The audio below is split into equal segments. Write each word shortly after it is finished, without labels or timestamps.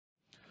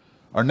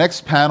Our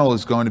next panel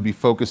is going to be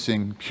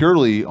focusing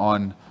purely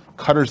on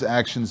Qatar's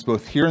actions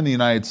both here in the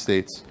United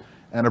States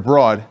and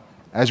abroad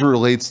as it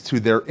relates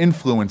to their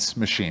influence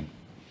machine.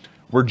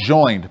 We're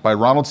joined by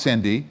Ronald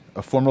Sandee,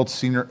 a former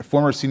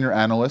senior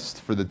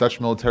analyst for the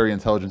Dutch Military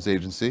Intelligence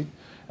Agency,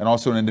 and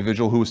also an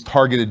individual who was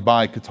targeted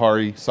by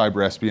Qatari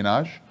cyber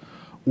espionage.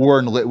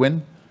 Oren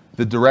Litwin,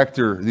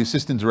 the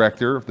assistant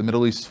director of the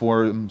Middle East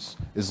Forum's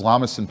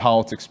Islamists and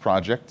Politics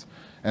project,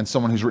 and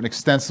someone who's written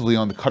extensively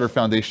on the Qatar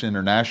Foundation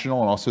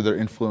International and also their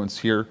influence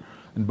here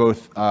in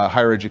both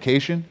higher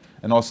education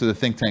and also the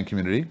think tank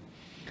community.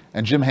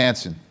 And Jim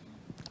Hanson,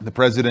 the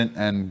president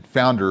and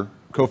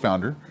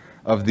co-founder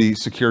of the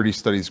Security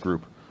Studies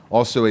Group,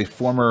 also a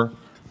former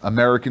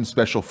American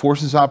Special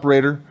Forces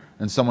operator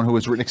and someone who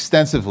has written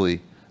extensively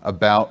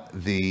about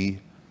the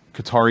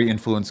Qatari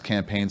influence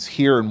campaigns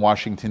here in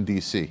Washington,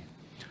 D.C.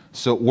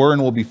 So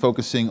Oren will be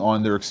focusing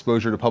on their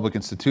exposure to public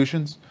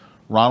institutions.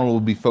 Ronald will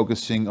be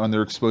focusing on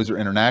their exposure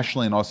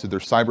internationally and also their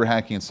cyber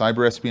hacking and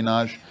cyber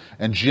espionage.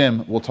 And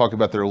Jim will talk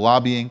about their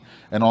lobbying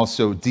and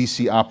also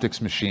DC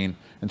optics machine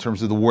in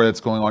terms of the war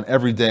that's going on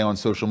every day on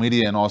social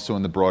media and also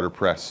in the broader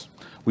press.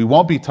 We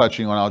won't be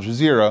touching on Al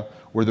Jazeera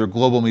or their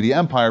global media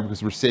empire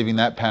because we're saving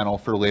that panel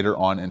for later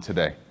on in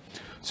today.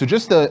 So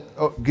just to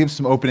give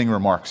some opening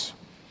remarks.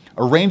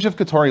 A range of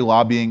Qatari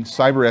lobbying,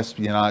 cyber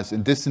espionage,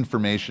 and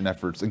disinformation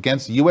efforts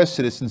against U.S.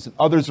 citizens and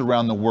others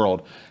around the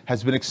world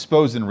has been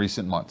exposed in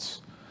recent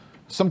months.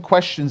 Some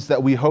questions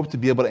that we hope to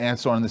be able to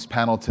answer on this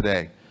panel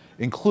today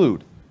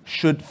include,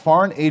 should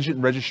Foreign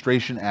Agent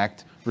Registration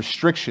Act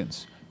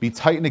restrictions be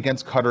tightened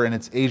against Qatar and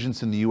its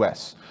agents in the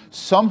U.S.?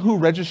 Some who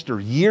register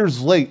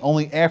years late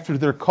only after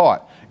they're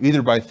caught,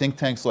 either by think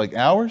tanks like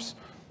ours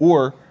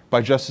or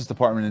by Justice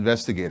Department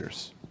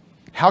investigators.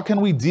 How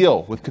can we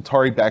deal with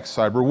Qatari-backed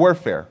cyber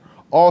warfare?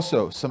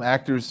 Also, some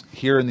actors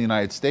here in the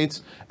United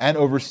States and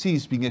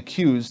overseas being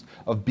accused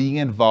of being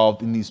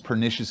involved in these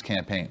pernicious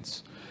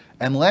campaigns.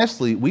 And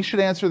lastly, we should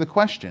answer the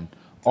question,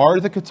 are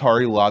the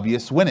Qatari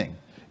lobbyists winning?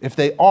 If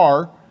they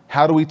are,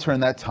 how do we turn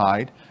that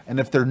tide? And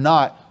if they're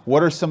not,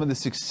 what are some of the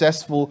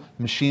successful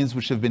machines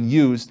which have been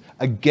used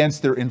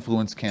against their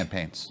influence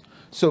campaigns?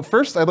 So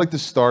first, I'd like to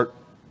start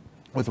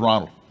with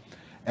Ronald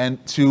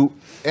and to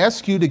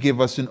ask you to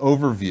give us an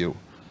overview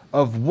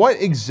of what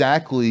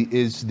exactly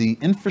is the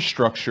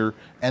infrastructure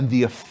and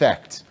the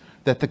effect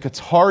that the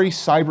Qatari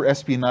cyber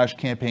espionage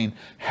campaign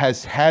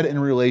has had in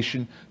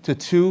relation to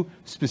two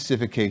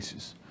specific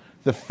cases.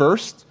 The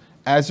first,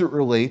 as it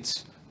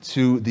relates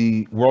to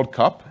the World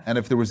Cup, and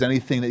if there was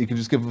anything that you could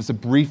just give us a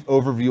brief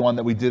overview on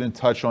that we didn't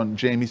touch on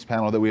Jamie's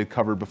panel that we had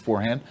covered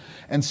beforehand.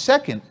 And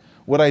second,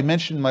 what I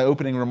mentioned in my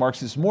opening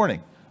remarks this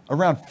morning,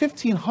 around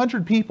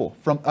 1,500 people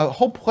from a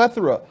whole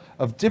plethora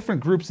of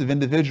different groups of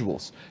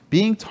individuals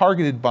being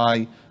targeted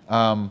by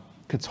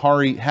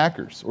Qatari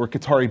hackers or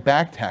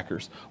Qatari-backed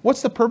hackers.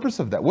 What's the purpose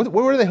of that? What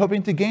were they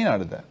hoping to gain out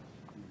of that?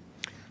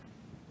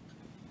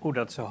 Oh,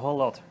 that's a whole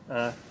lot.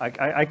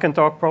 I can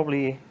talk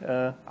probably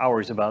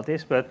hours about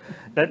this, but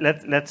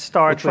let's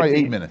start. We'll try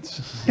 8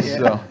 minutes. Yeah.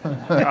 So.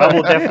 I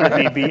will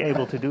definitely be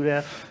able to do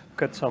that.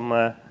 Cut some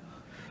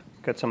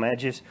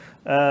edges.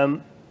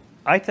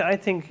 I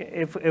think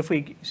if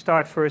we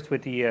start first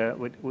with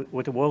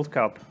the World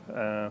Cup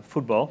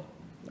football,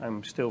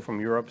 I'm still from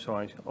Europe, so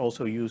I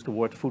also use the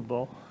word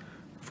football.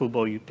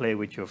 Football you play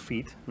with your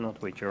feet, not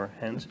with your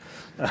hands.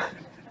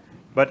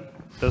 But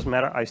doesn't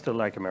matter. I still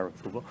like American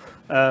football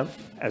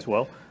as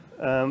well.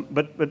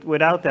 But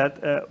without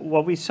that,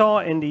 what we saw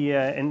in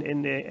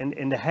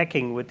the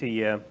hacking with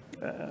the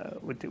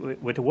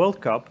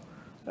World Cup.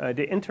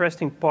 The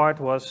interesting part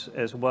was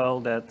as well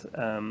that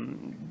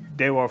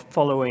they were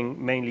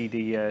following mainly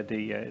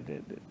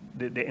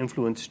the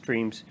influence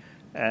streams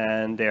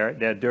and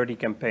their dirty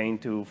campaign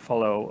to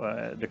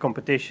follow the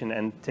competition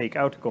and take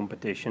out the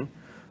competition.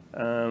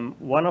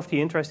 One of the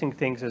interesting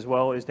things as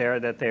well is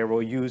that they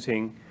were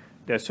using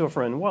their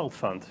sovereign wealth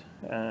fund.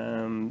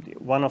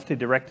 One of the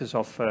directors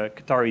of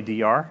Qatari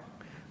DR,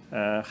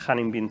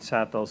 Ghanim bin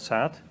Saad Al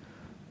Saad,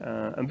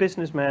 a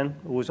businessman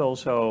who was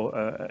also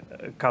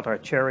a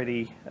Qatar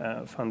Charity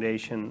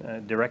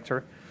Foundation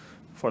director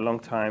for a long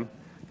time.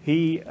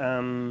 He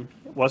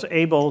was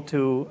able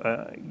to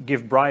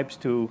give bribes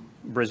to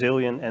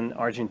Brazilian and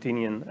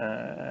Argentinian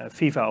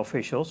FIFA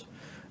officials.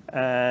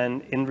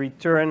 And in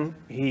return,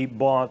 he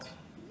bought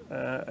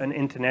an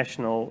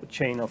international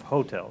chain of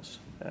hotels,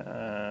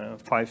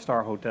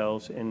 5-star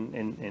hotels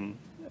in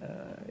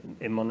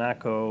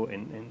Monaco,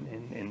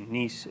 in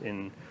Nice,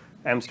 in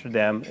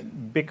Amsterdam,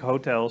 big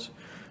hotels.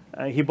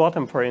 He bought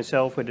them for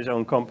himself with his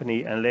own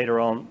company, and later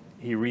on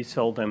he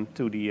resold them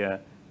to the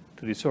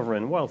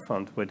sovereign wealth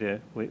fund with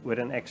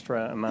an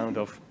extra amount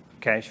of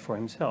cash for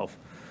himself.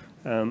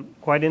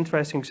 Quite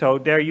interesting. So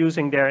they're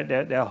using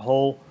their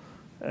whole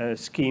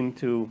scheme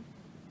to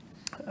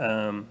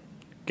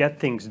get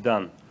things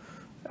done.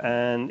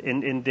 And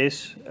in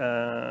this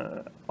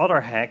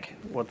other hack,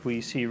 what we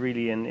see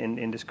really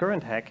in this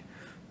current hack,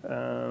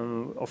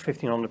 of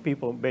 1,500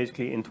 people,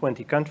 basically in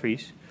 20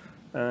 countries,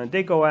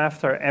 they go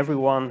after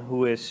everyone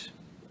who is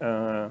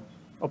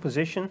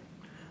opposition,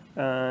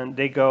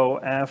 They go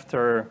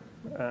after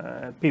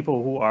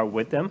people who are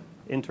with them.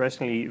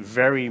 Interestingly,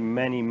 very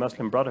many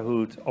Muslim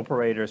Brotherhood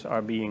operators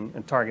are being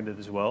targeted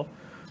as well,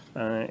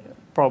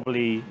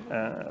 probably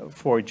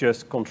for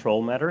just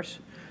control matters.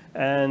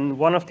 And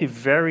one of the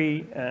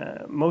very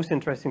most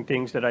interesting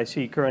things that I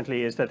see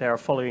currently is that they are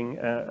following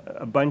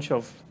a bunch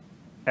of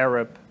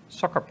Arab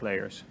soccer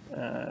players,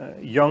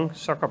 young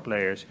soccer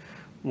players.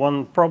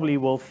 One probably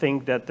will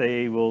think that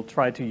they will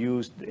try to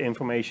use the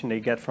information they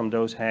get from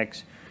those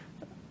hacks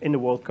in the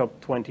World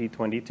Cup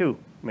 2022,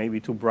 maybe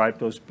to bribe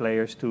those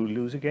players to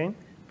lose a game.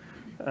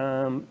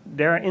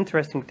 There are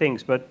interesting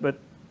things, but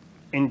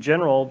in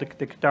general, the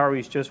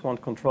Qataris just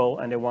want control,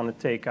 and they want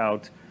to take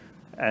out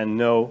and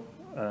know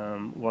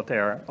what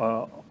their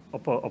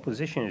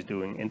opposition is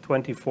doing. In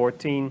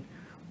 2014,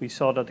 we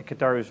saw that the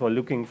Qataris were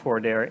looking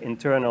for their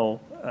internal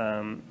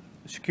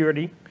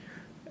security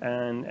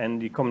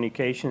and the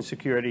communication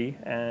security,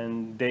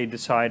 and they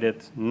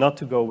decided not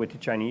to go with the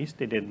Chinese.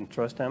 They didn't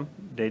trust them.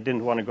 They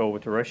didn't want to go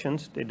with the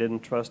Russians. They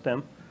didn't trust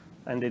them.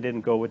 And they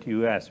didn't go with the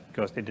US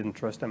because they didn't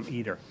trust them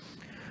either.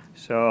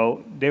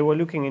 So they were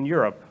looking in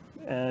Europe.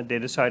 They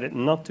decided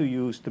not to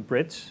use the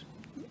Brits,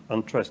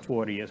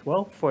 untrustworthy as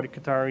well for the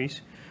Qataris,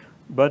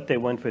 but they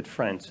went with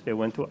France. They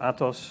went to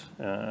Atos,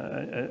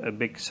 a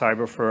big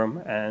cyber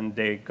firm, and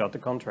they got the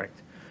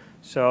contract.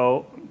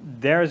 So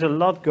there's a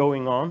lot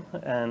going on,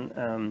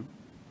 and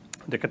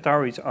the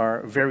Qataris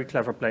are very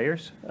clever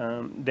players.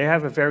 They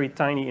have a very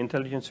tiny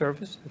intelligence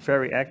service,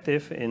 very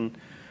active in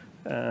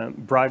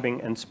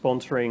bribing and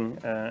sponsoring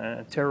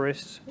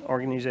terrorist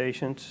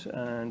organizations.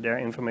 Their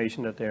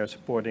information that they are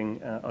supporting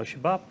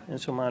Al-Shabaab in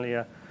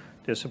Somalia,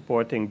 they're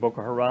supporting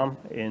Boko Haram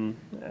in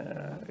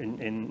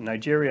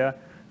Nigeria,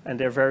 and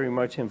they're very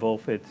much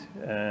involved with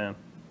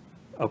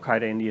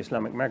Al-Qaeda in the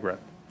Islamic Maghreb.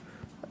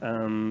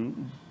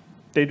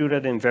 They do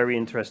that in very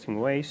interesting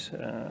ways,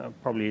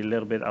 probably a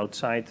little bit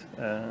outside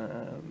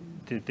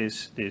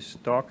this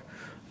talk.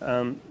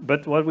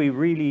 But what we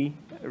really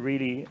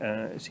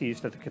see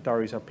is that the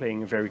Qataris are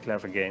playing a very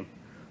clever game.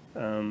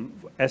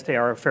 As they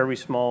are very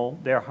small,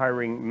 they're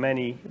hiring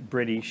many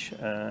British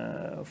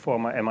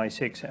former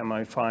MI6,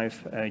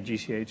 MI5,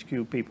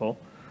 GCHQ people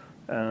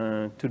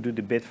to do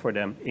the bid for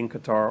them in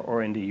Qatar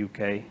or in the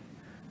UK.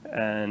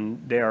 And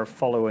they are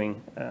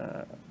following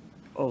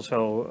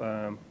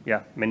also,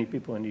 many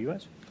people in the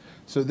US.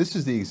 So this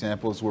is the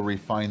examples where we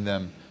find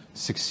them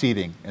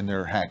succeeding in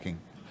their hacking.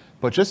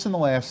 But just in the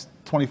last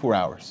 24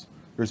 hours,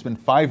 there's been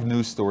 5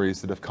 news stories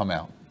that have come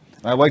out.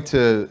 And I'd like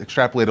to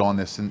extrapolate on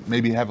this and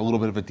maybe have a little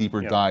bit of a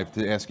deeper dive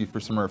to ask you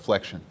for some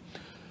reflection.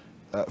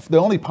 The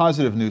only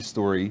positive news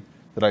story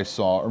that I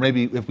saw, or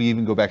maybe if we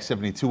even go back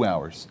 72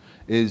 hours,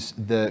 is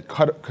the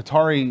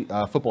Qatari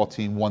football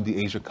team won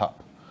the Asia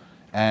Cup.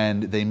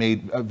 And they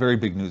made a very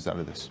big news out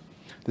of this.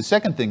 The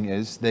second thing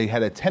is they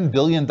had a $10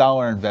 billion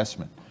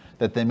investment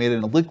that they made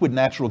in a liquid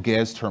natural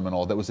gas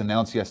terminal that was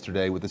announced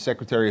yesterday with the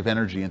Secretary of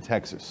Energy in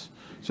Texas.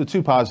 So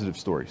 2 positive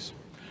stories.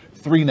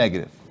 3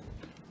 negative.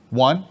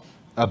 1,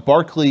 a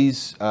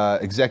Barclays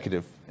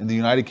executive in the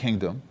United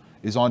Kingdom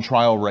is on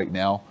trial right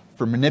now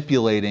for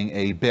manipulating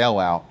a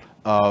bailout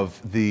of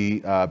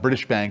the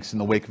British banks in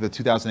the wake of the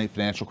 2008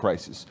 financial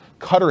crisis.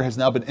 Qatar has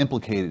now been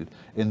implicated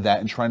in that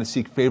and trying to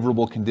seek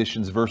favorable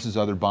conditions versus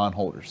other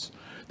bondholders.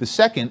 The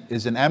second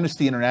is an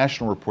Amnesty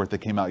International report that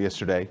came out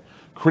yesterday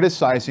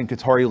criticizing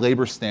Qatari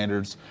labor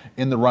standards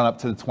in the run-up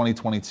to the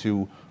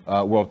 2022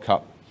 World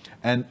Cup.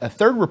 And a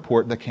third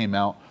report that came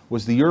out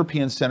was the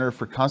European Center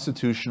for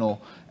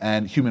Constitutional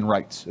and Human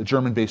Rights, a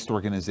German-based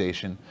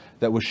organization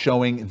that was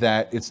showing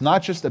that it's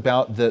not just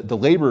about the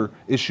labor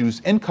issues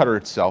in Qatar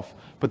itself,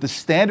 but the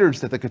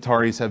standards that the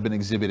Qataris have been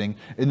exhibiting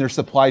in their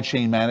supply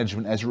chain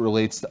management as it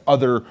relates to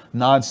other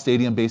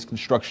non-stadium-based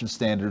construction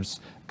standards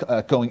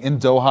going in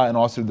Doha and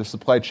also the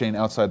supply chain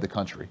outside the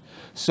country.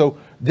 So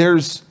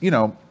there's,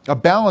 a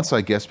balance,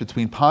 I guess,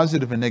 between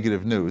positive and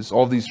negative news.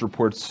 All these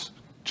reports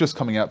just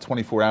coming out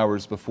 24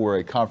 hours before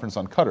a conference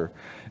on Qatar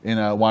in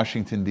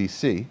Washington,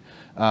 D.C.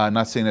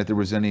 Not saying that there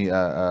was any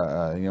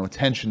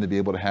intention to be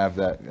able to have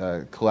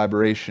that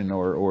collaboration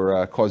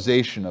or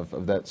causation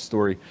of that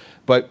story,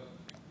 but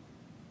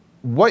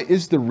what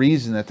is the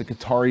reason that the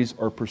Qataris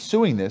are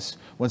pursuing this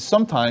when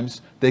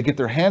sometimes they get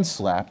their hands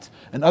slapped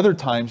and other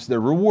times they're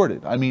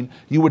rewarded? I mean,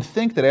 you would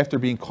think that after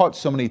being caught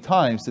so many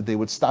times that they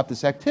would stop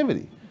this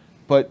activity.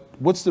 But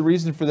what's the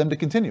reason for them to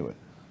continue it?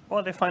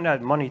 Well, they find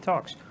out money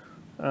talks.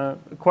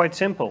 Quite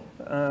simple.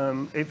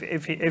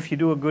 If you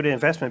do a good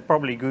investment,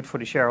 probably good for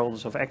the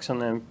shareholders of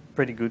Exxon and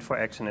pretty good for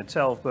Exxon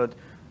itself, but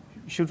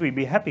should we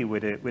be happy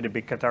with a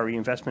big Qatari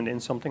investment in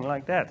something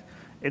like that?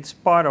 It's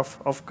part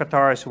of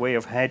Qatar's way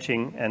of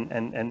hedging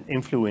and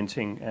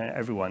influencing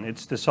everyone.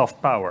 It's the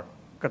soft power.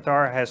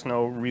 Qatar has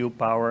no real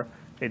power.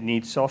 It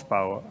needs soft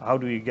power. How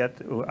do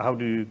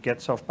you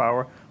get soft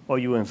power? Well,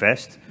 you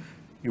invest,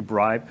 you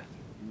bribe,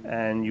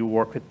 and you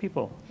work with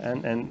people.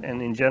 And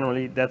in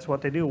generally, that's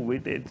what they do.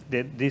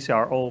 These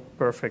are all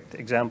perfect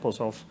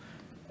examples of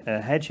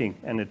hedging,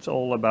 and it's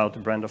all about the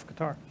brand of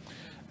Qatar.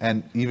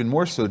 And even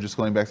more so, just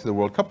going back to the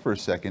World Cup for a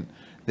second,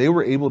 they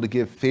were able to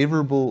give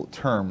favorable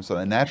terms on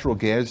a natural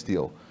gas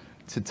deal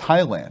to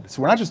Thailand.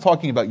 So we're not just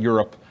talking about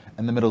Europe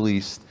and the Middle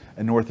East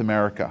and North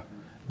America,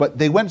 but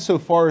they went so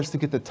far as to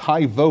get the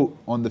Thai vote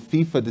on the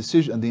FIFA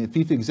decision, on the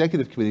FIFA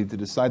Executive Committee to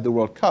decide the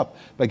World Cup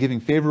by giving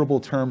favorable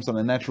terms on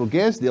a natural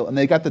gas deal, and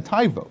they got the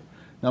Thai vote.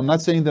 Now, I'm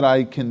not saying that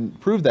I can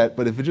prove that,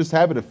 but if it just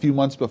happened a few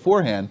months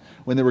beforehand,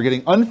 when they were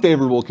getting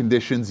unfavorable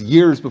conditions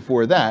years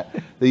before that,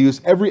 they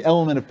used every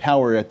element of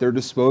power at their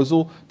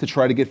disposal to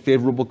try to get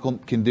favorable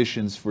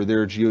conditions for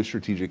their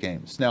geostrategic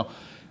aims. Now,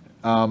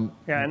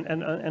 yeah,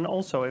 and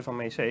also, if I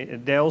may say,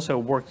 they also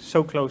worked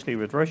so closely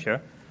with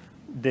Russia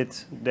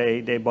that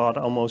they bought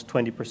almost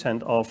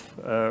 20% of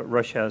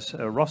Russia's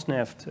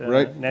Rosneft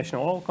right.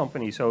 national oil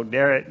company. So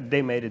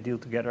they made a deal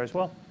together as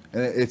well.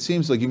 And it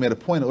seems like you made a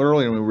point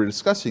earlier when we were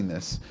discussing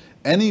this.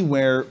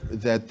 Anywhere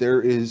that there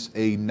is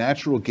a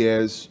natural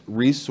gas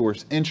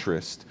resource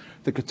interest,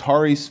 the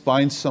Qataris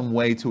find some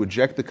way to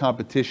eject the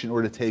competition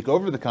or to take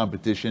over the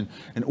competition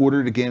in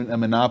order to gain a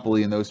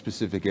monopoly in those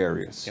specific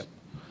areas. Yep.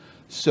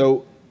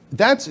 So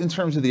that's in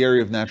terms of the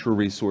area of natural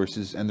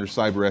resources and their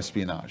cyber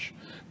espionage.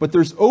 But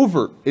there's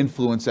overt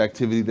influence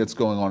activity that's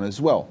going on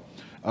as well.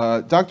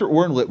 Dr.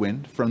 Oren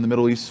Litwin from the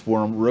Middle East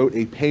Forum wrote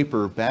a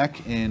paper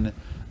back in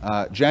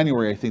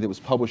January, I think, that was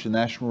published in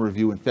National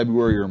Review in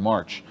February or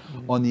March,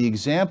 on the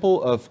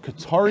example of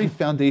Qatari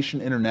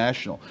Foundation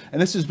International.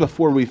 And this is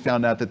before we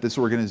found out that this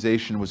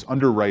organization was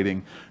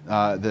underwriting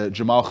the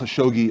Jamal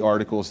Khashoggi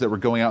articles that were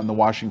going out in the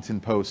Washington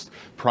Post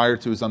prior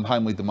to his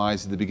untimely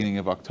demise at the beginning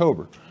of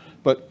October.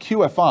 But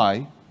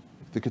QFI,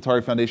 the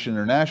Qatari Foundation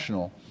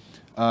International,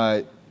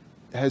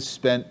 has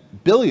spent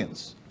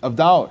billions of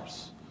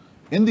dollars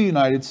in the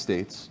United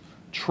States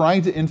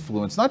trying to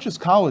influence not just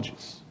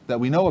colleges that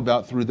we know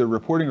about through their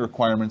reporting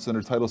requirements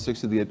under Title VI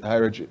of the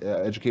Higher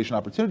Education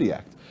Opportunity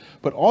Act,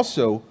 but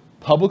also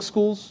public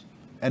schools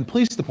and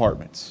police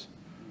departments.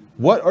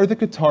 What are the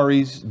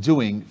Qataris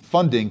doing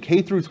funding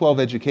K-12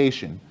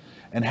 education,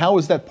 and how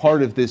is that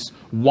part of this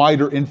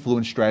wider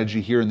influence strategy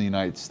here in the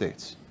United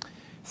States?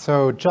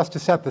 So just to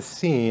set the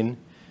scene,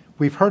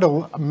 we've heard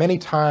many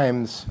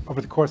times over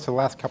the course of the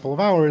last couple of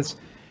hours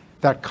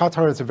that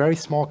Qatar is a very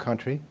small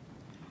country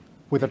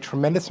with a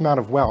tremendous amount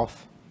of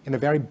wealth in a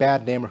very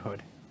bad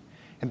neighborhood.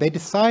 And they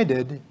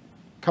decided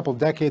a couple of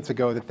decades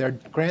ago that their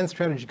grand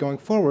strategy going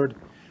forward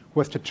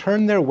was to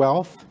turn their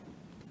wealth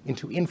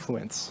into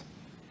influence.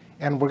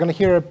 And we're going to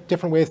hear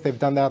different ways they've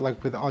done that,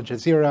 like with Al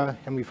Jazeera,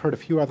 and we've heard a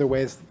few other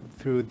ways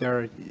through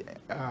their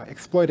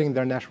exploiting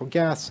their natural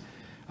gas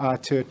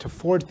to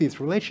forge these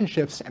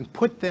relationships and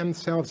put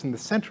themselves in the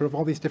center of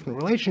all these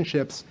different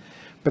relationships.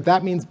 But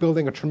that means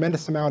building a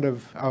tremendous amount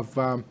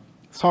of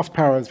soft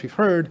power, as we've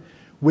heard,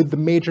 with the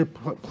major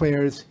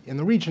players in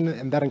the region,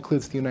 and that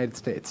includes the United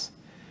States.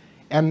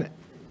 And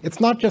it's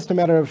not just a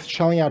matter of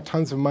shelling out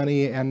tons of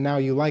money and now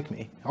you like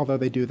me, although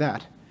they do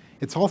that.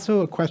 It's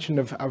also a question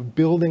of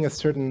building a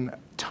certain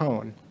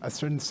tone, a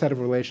certain set of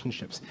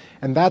relationships.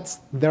 And that's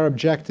their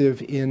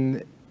objective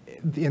in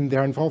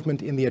their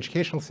involvement in the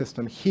educational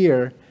system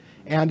here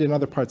and in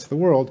other parts of the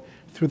world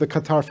through the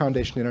Qatar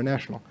Foundation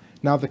International.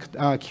 Now, the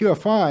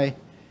QFI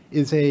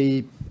is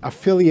an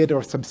affiliate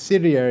or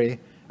subsidiary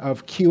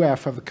of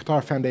QF, of the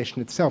Qatar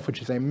Foundation itself,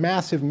 which is a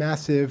massive,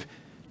 massive,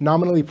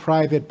 nominally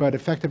private but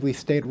effectively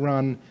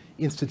state-run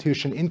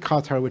institution in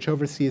Qatar, which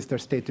oversees their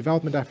state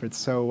development efforts.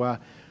 So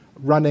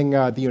running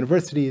the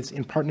universities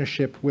in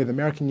partnership with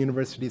American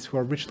universities who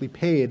are richly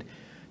paid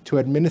to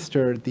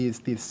administer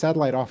these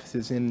satellite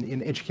offices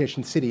in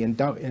Education City, in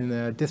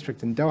a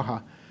district in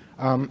Doha.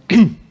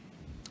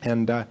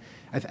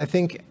 I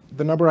think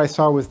the number I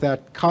saw was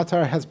that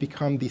Qatar has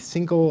become the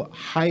single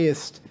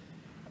highest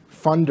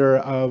funder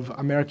of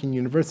American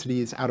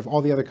universities out of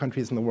all the other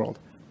countries in the world,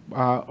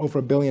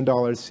 over $1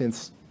 billion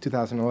since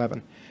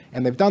 2011.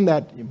 And they've done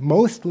that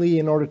mostly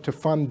in order to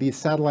fund these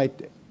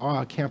satellite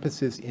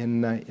campuses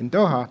in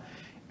Doha,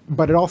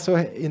 but it also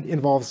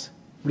involves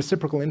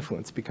reciprocal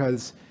influence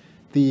because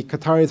the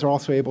Qataris are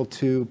also able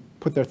to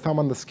put their thumb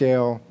on the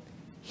scale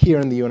here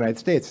in the United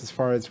States as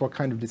far as what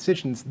kind of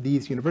decisions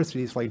these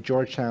universities like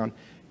Georgetown,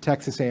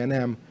 Texas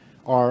A&M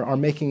are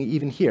making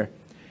even here.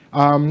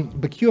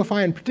 The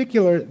QFI in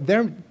particular,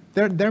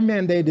 their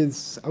mandate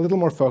is a little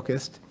more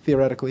focused,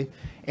 theoretically,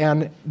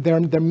 and their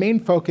main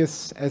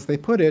focus, as they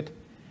put it,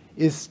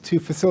 is to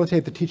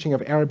facilitate the teaching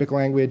of Arabic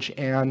language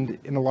and,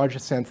 in a larger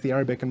sense, the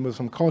Arabic and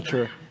Muslim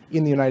culture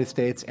in the United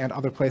States and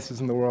other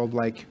places in the world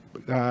like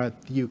the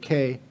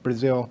UK,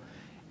 Brazil,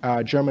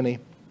 Germany.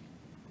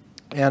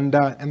 And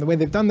the way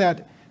they've done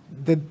that,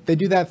 they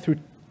do that through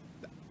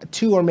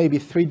 2 or maybe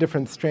 3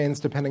 different strains,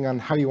 depending on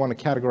how you want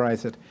to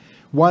categorize it.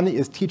 One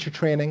is teacher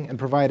training and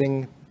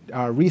providing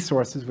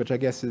resources, which I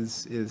guess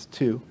is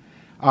 2.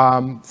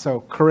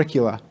 So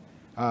curricula,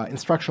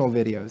 instructional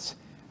videos,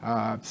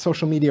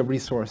 social media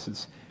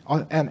resources,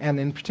 and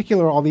in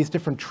particular all these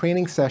different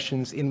training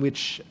sessions in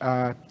which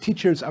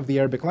teachers of the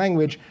Arabic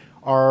language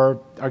are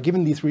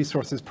given these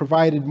resources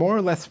provided more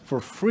or less for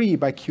free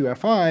by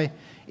QFI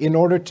in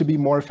order to be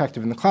more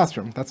effective in the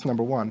classroom. That's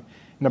number 1.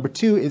 Number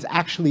two is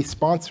actually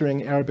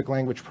sponsoring Arabic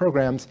language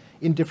programs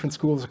in different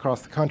schools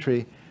across the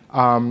country,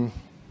 and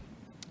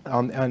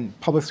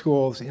public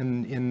schools,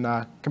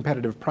 in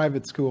competitive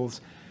private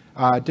schools,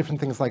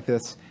 different things like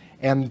this.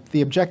 And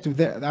the objective,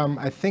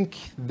 I think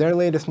their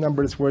latest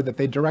numbers were that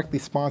they directly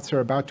sponsor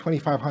about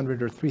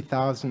 2,500 or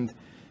 3,000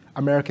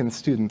 American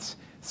students.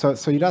 So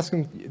you'd ask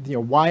them,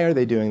 why are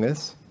they doing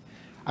this?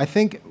 I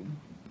think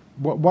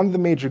one of the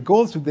major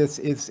goals of this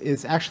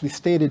is actually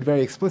stated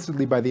very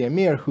explicitly by the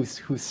Emir,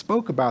 who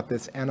spoke about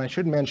this. And I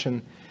should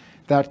mention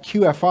that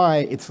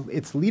QFI,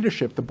 its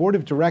leadership, the board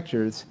of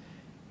directors,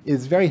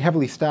 is very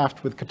heavily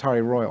staffed with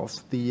Qatari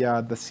royals. The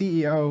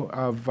CEO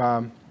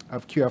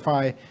of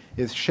QFI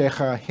is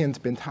Sheikha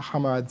Hind bint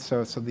Hamad,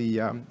 so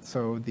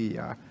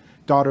the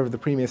daughter of the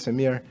previous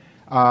Emir.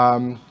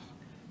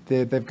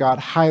 They've got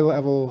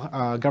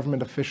high-level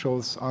government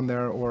officials on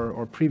there,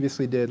 or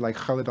previously did, like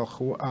Khalid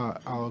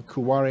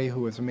al-Kuwari,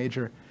 who was a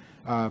major,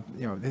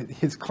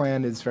 his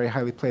clan is very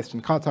highly placed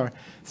in Qatar.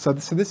 So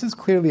this is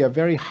clearly a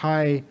very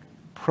high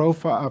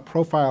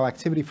profile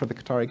activity for the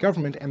Qatari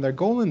government, and their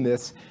goal in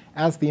this,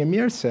 as the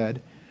Emir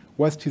said,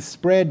 was to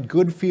spread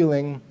good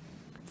feeling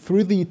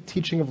through the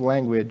teaching of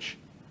language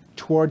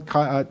toward,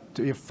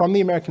 from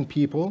the American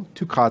people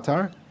to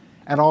Qatar,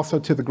 and also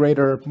to the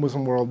greater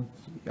Muslim world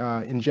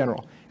in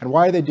general. And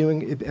why are they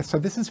doing it? So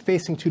this is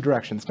facing two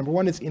directions. Number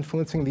one is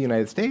influencing the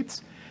United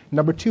States.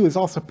 Number two is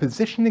also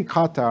positioning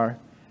Qatar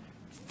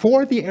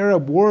for the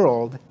Arab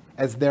world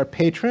as their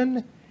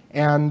patron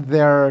and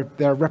their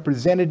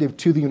representative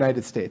to the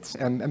United States.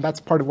 And that's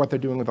part of what they're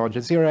doing with Al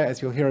Jazeera,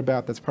 as you'll hear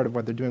about. That's part of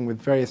what they're doing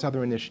with various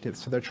other initiatives.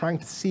 So they're trying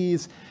to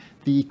seize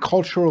the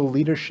cultural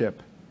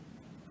leadership,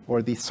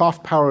 or the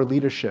soft power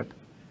leadership,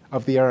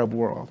 of the Arab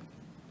world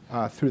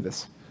through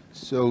this.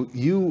 So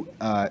you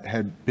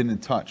had been in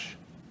touch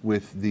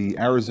with the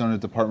Arizona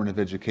Department of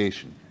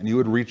Education, and you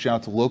would reach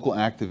out to local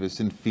activists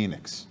in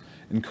Phoenix,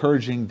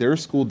 encouraging their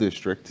school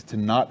district to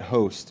not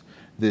host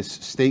this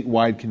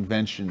statewide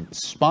convention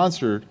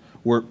sponsored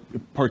or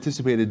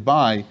participated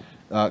by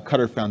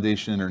Qatar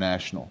Foundation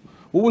International.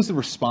 What was the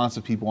response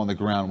of people on the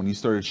ground when you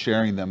started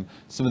sharing them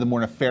some of the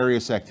more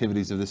nefarious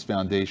activities of this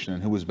foundation,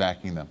 and who was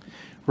backing them?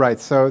 Right.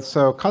 So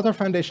Qatar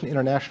Foundation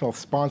International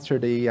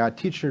sponsored a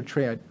teacher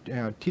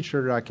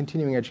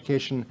continuing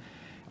education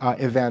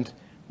event,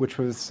 which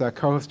was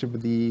co-hosted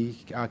with the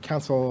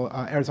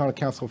Arizona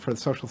Council for the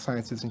Social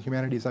Sciences and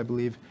Humanities, I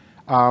believe.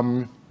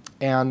 And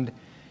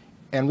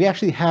we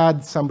actually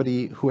had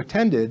somebody who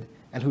attended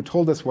and who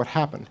told us what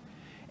happened.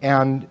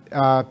 And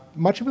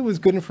much of it was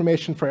good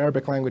information for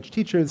Arabic language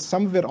teachers.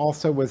 Some of it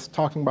also was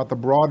talking about the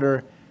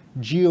broader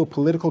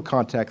geopolitical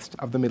context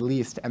of the Middle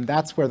East, and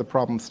that's where the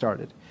problem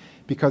started.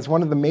 Because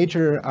one of the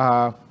major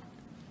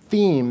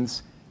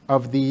themes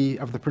of the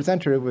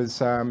presenter, it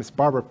was Ms.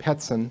 Barbara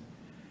Petson.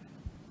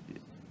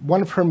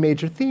 One of her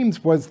major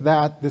themes was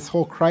that this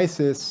whole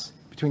crisis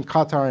between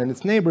Qatar and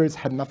its neighbors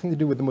had nothing to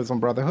do with the Muslim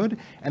Brotherhood,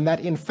 and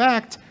that in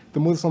fact, the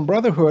Muslim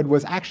Brotherhood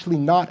was actually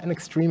not an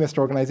extremist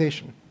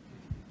organization.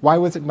 Why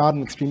was it not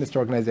an extremist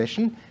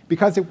organization?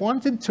 Because it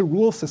wanted to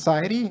rule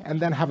society and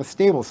then have a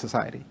stable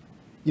society.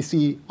 You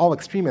see, all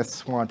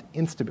extremists want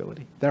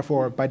instability.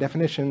 Therefore, by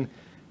definition,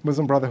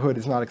 Muslim Brotherhood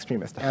is not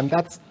extremist. And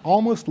that's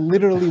almost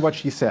literally what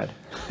she said.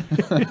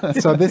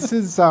 So this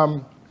is,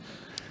 so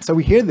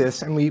we hear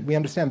this and we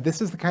understand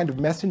this is the kind of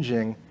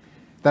messaging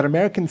that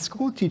American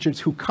school teachers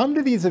who come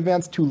to these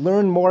events to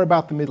learn more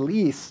about the Middle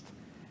East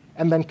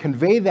and then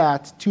convey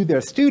that to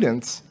their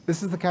students,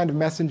 this is the kind of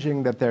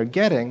messaging that they're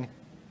getting.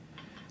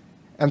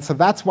 And so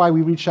that's why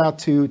we reach out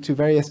to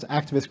various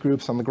activist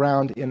groups on the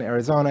ground in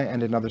Arizona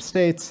and in other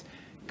states.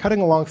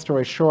 Cutting a long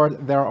story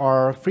short, there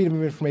are Freedom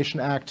of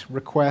Information Act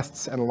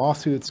requests and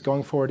lawsuits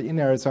going forward in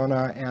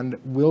Arizona and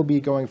will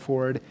be going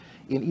forward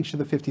in each of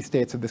the 50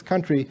 states of this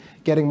country,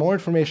 getting more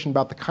information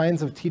about the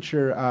kinds of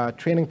teacher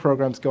training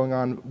programs going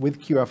on with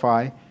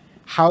QFI,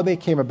 how they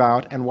came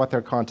about, and what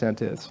their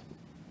content is.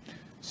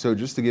 So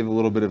just to give a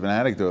little bit of an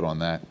anecdote on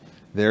that,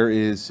 there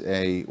is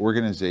an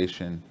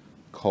organization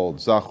called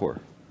Zahor,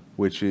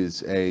 which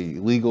is a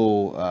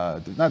legal,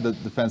 not the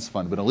defense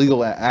fund, but a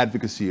legal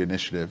advocacy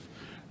initiative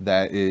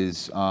that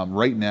is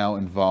right now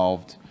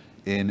involved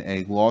in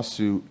a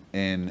lawsuit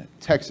in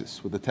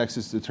Texas with the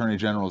Texas Attorney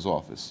General's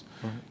office.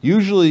 Mm-hmm.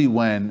 Usually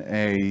when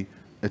an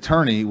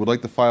attorney would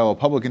like to file a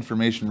public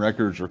information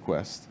records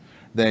request,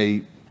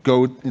 they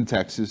go in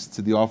Texas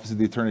to the Office of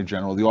the Attorney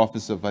General, the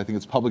Office of, I think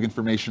it's Public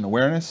Information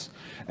Awareness,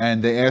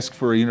 and they ask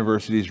for a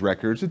university's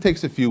records. It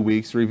takes a few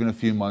weeks or even a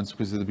few months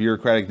because of the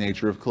bureaucratic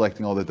nature of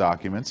collecting all the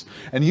documents.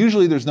 And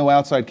usually there's no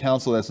outside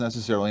counsel that's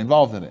necessarily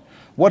involved in it.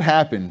 What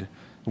happened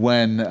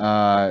when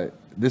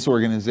this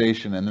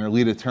organization and their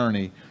lead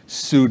attorney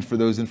sued for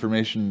those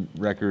information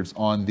records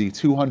on the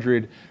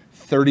 $231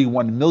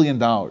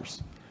 million, or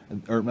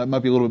it might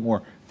be a little bit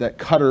more, that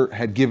Qatar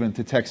had given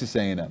to Texas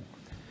A&M?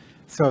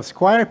 So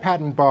Squire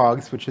Patton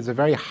Boggs, which is a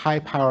very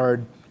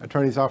high-powered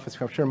attorney's office,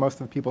 who I'm sure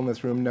most of the people in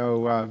this room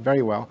know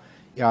very well,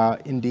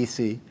 in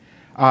DC.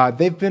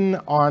 They've been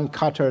on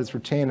Qatar's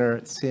retainer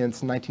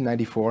since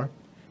 1994.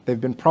 They've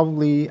been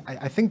probably,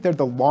 I think they're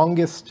the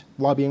longest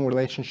lobbying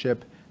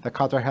relationship that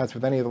Qatar has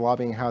with any of the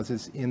lobbying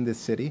houses in this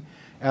city.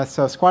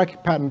 So Squire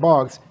Patton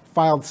Boggs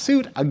filed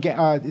suit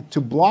to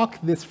block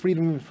this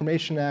Freedom of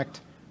Information Act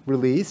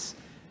release,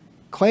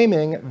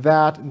 claiming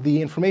that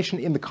the information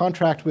in the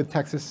contract with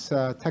Texas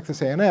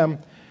A&M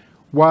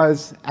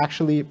was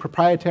actually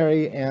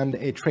proprietary and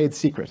a trade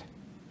secret.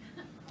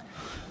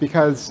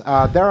 Because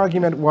their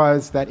argument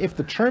was that if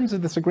the terms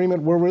of this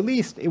agreement were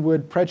released, it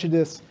would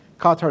prejudice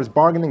Qatar's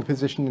bargaining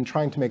position in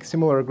trying to make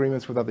similar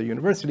agreements with other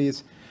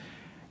universities.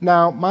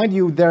 Now, mind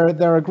you,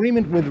 their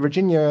agreement with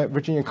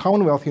Virginia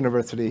Commonwealth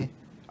University,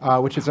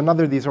 which is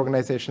another of these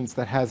organizations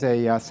that has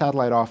a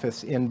satellite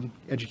office in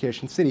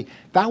Education City,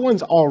 that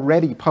one's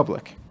already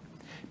public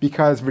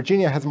because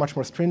Virginia has much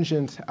more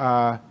stringent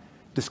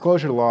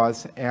disclosure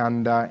laws,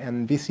 and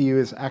VCU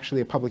is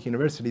actually a public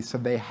university, so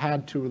they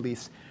had to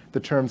release the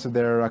terms of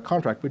their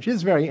contract, which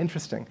is very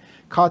interesting.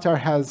 Qatar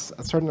has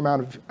a certain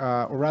amount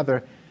of, or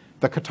rather,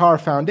 the Qatar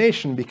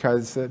Foundation,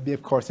 because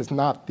of course it's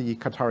not the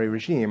Qatari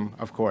regime,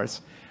 of course.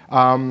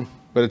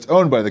 But it's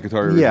owned by the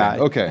Qatari regime. Yeah,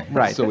 okay.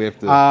 Right. So we have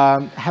to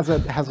has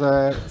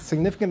a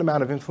significant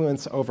amount of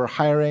influence over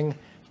hiring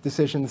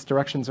decisions,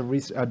 direction of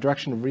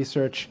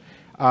research,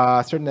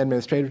 certain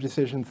administrative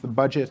decisions, the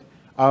budget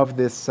of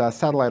this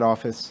satellite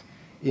office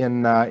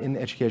in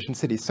Education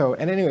City. So,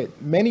 and anyway,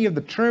 many of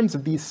the terms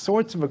of these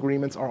sorts of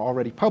agreements are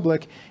already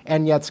public,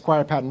 and yet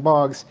Squire Patton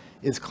Boggs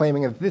is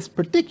claiming that this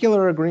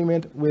particular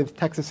agreement with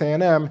Texas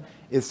A&M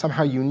is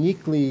somehow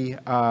uniquely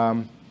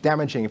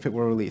damaging if it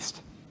were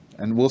released.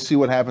 And we'll see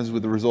what happens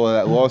with the result of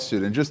that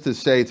lawsuit. And just to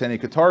say to any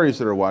Qataris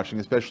that are watching,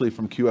 especially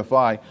from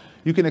QFI,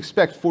 you can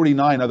expect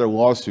 49 other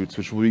lawsuits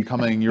which will be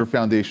coming your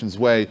foundation's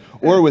way,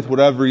 or with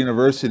whatever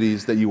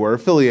universities that you are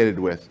affiliated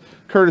with,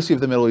 courtesy of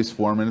the Middle East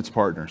Forum and its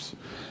partners.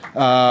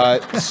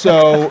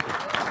 So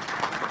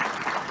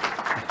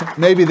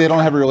maybe they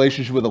don't have a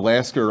relationship with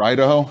Alaska or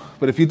Idaho,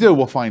 but if you do,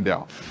 we'll find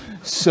out.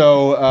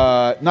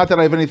 So not that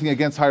I have anything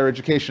against higher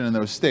education in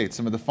those states.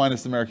 Some of the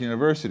finest American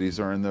universities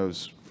are in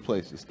those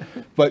places.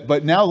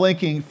 But now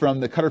linking from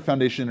the Qatar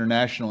Foundation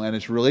International and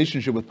its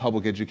relationship with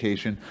public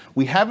education,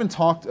 we haven't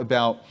talked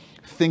about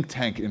think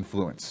tank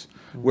influence,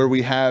 where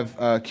we have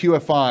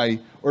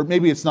QFI, or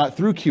maybe it's not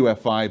through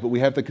QFI, but we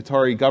have the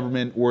Qatari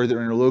government or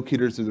their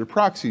interlocutors or their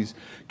proxies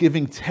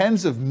giving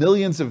tens of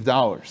millions of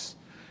dollars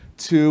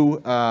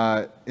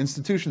to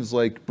institutions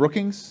like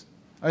Brookings,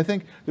 I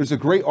think. There's a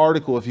great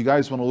article, if you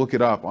guys want to look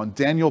it up, on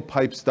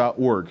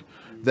danielpipes.org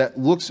that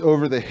looks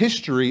over the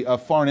history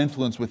of foreign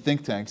influence with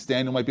think tanks.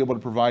 Daniel might be able to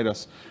provide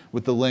us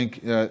with the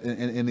link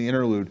in the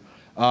interlude.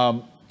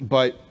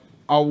 But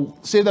I'll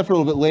save that for a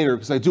little bit later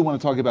because I do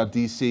want to talk about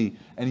DC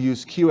and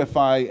use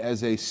QFI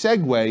as a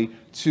segue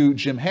to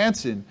Jim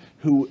Hanson,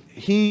 who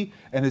he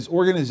and his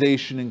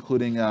organization,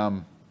 including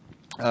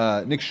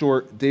Nick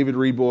Short, David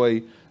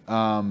Reboy,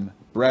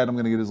 Brad, I'm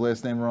going to get his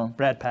last name wrong.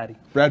 Brad Patty.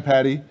 Brad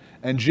Patty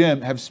and Jim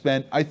have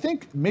spent, I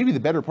think, maybe the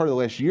better part of the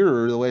last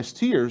year or the last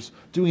 2 years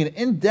doing an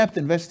in-depth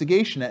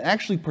investigation and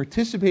actually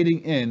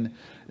participating in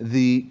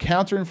the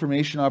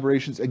counter-information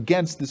operations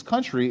against this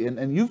country,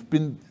 and you've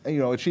been,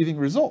 achieving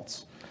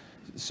results.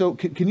 So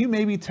can you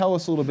maybe tell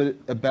us a little bit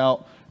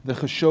about the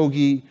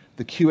Khashoggi,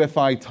 the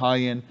QFI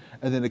tie-in,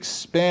 and then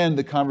expand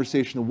the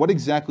conversation of what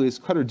exactly is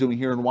Qatar doing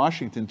here in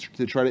Washington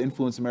to try to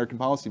influence American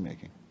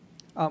policymaking?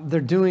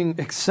 They're doing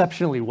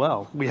exceptionally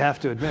well, we have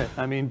to admit.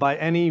 I mean, by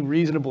any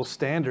reasonable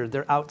standard,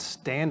 they're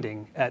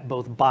outstanding at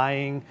both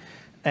buying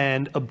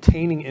and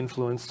obtaining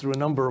influence through a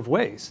number of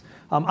ways.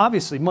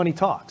 Obviously, money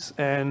talks.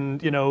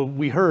 And,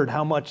 we heard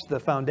how much the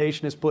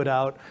foundation has put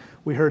out.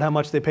 We heard how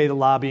much they pay the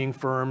lobbying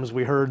firms.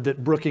 We heard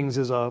that Brookings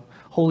is a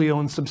wholly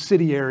owned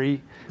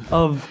subsidiary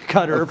of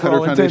Qatar.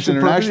 Qatar Foundation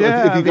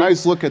International. If you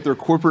guys look at their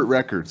corporate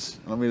records,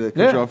 let me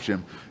cut you off,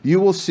 Jim,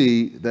 you will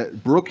see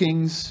that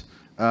Brookings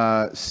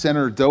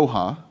Center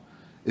Doha,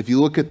 if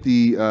you look at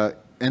the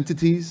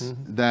entities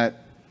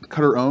that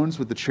Qatar owns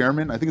with the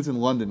chairman, I think it's in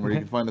London where you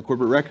can find the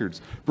corporate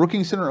records.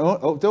 Brookings Center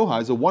Doha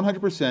is a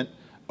 100%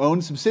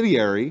 owned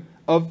subsidiary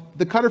of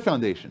the Qatar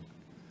Foundation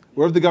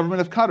or of the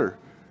government of Qatar.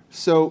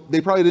 So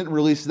they probably didn't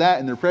release that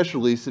in their press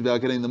release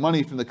about getting the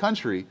money from the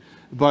country.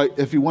 But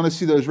if you want to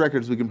see those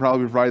records, we can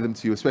probably provide them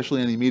to you,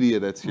 especially any media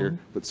that's here.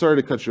 But sorry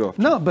to cut you off.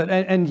 No, but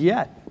and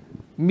yet,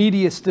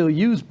 media still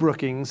use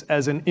Brookings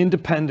as an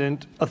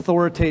independent,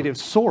 authoritative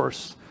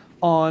source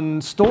on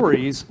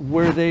stories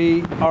where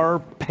they are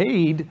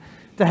paid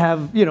to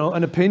have,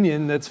 an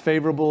opinion that's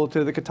favorable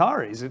to the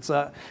Qataris.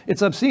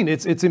 It's obscene.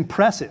 It's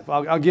impressive.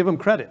 I'll give them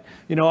credit.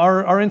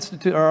 Our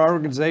institute, our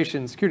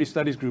organization, Security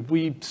Studies Group,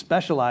 we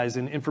specialize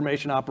in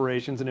information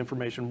operations and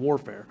information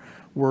warfare.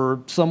 We're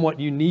somewhat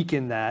unique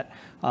in that.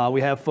 We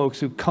have folks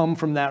who come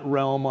from that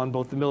realm on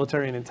both the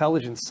military and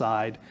intelligence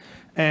side,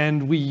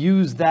 and we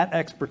use that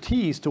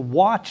expertise to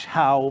watch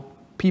how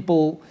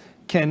people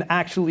can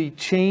actually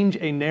change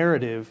a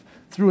narrative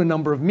through a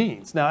number of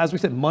means. Now, as we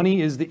said,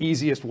 money is the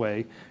easiest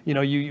way. You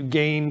know, you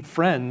gain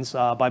friends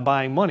by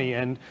buying money,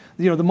 and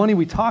you know, the money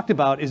we talked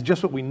about is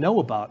just what we know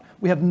about.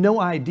 We have no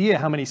idea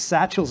how many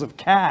satchels of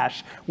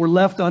cash were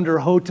left under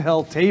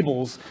hotel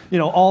tables, you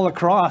know, all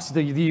across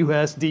the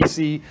U.S.,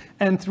 D.C.,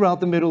 and throughout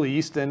the Middle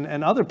East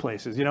and other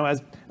places. You know,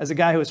 as a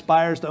guy who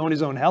aspires to own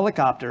his own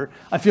helicopter,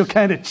 I feel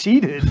kind of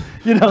cheated,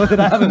 you know, that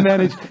I haven't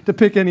managed to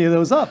pick any of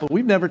those up. But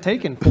we've never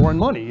taken foreign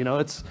money. You know,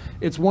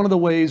 it's one of the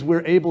ways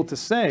we're able to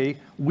say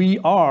we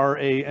are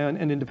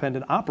an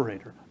independent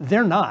operator.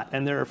 They're not,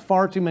 and there are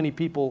far too many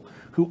people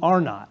who are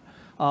not.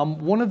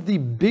 One of the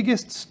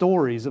biggest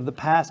stories of the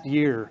past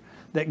year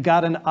that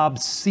got an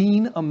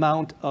obscene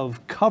amount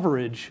of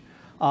coverage,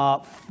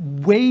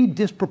 way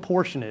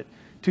disproportionate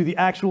to the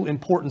actual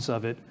importance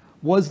of it,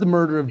 was the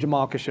murder of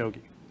Jamal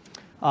Khashoggi.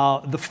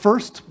 The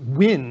first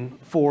win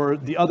for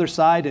the other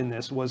side in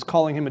this was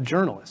calling him a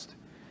journalist.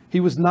 He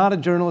was not a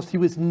journalist. He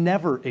was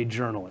never a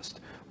journalist.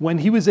 When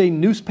he was a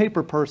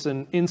newspaper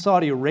person in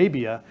Saudi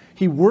Arabia,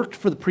 he worked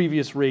for the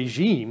previous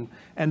regime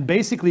and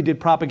basically did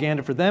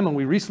propaganda for them. And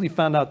we recently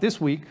found out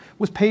this week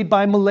was paid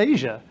by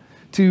Malaysia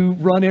to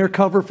run air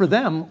cover for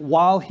them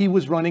while he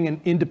was running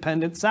an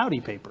independent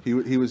Saudi paper.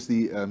 He was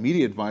the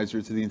media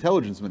advisor to the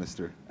intelligence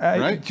minister,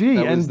 right?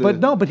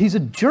 But he's a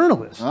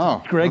journalist.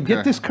 Oh, Greg, okay.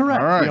 get this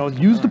correct. All right. You know,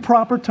 use the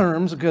proper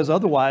terms, because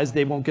otherwise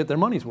they won't get their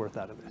money's worth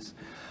out of this.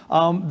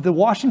 The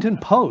Washington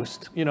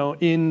Post, you know,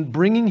 in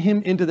bringing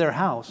him into their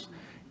house,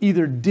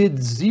 either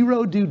did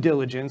zero due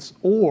diligence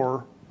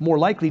or, more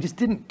likely, just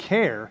didn't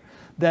care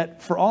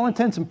that, for all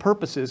intents and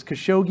purposes,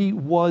 Khashoggi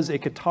was a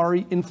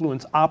Qatari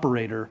influence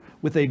operator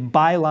with a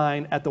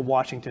byline at the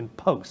Washington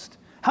Post.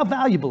 How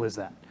valuable is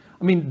that?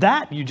 I mean,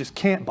 that you just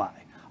can't buy.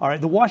 All right,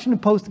 the Washington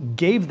Post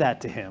gave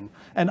that to him.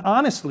 And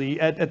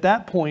honestly, at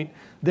that point,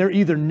 they're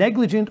either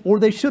negligent or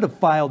they should have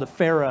filed a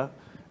FARA,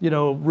 you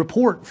know,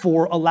 report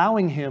for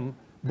allowing him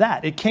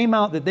that. It came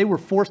out that they were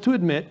forced to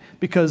admit,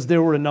 because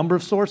there were a number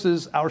of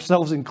sources,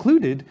 ourselves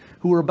included,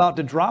 who were about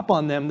to drop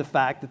on them the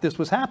fact that this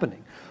was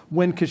happening.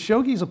 When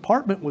Khashoggi's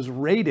apartment was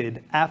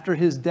raided after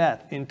his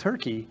death in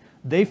Turkey,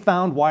 they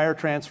found wire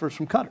transfers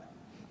from Qatar.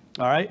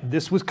 All right,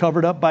 this was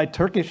covered up by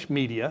Turkish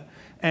media,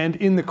 and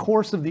in the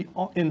course of the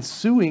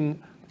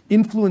ensuing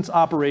influence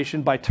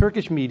operation by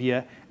Turkish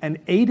media and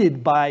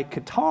aided by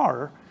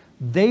Qatar,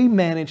 they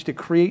managed to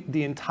create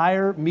the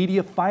entire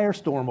media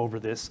firestorm over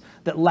this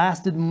that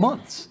lasted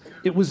months.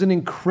 It was an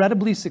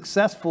incredibly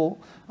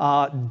successful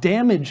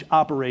damage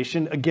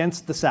operation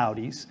against the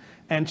Saudis,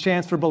 and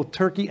chance for both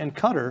Turkey and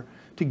Qatar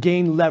to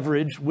gain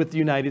leverage with the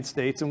United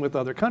States and with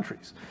other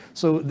countries.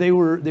 So they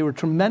were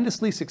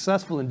tremendously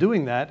successful in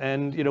doing that,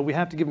 and you know, we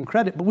have to give them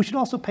credit, but we should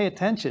also pay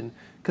attention,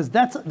 because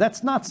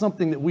that's not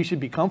something that we should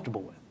be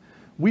comfortable with.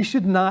 We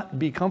should not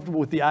be comfortable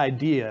with the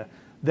idea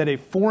that a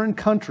foreign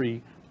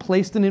country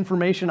placed an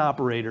information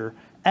operator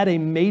at a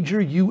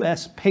major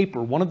U.S.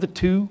 paper, one of the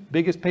two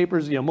biggest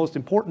papers, you know, most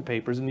important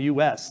papers in the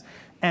U.S.,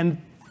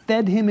 and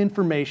fed him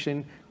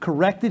information,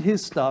 corrected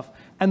his stuff,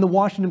 and the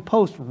Washington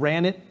Post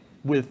ran it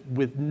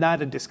with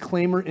not a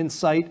disclaimer in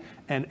sight,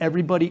 and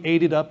everybody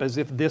ate it up as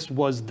if this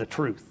was the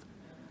truth.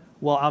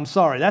 Well, I'm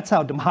sorry, that's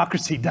how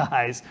democracy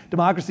dies.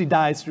 Democracy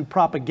dies through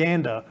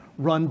propaganda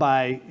run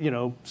by, you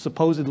know,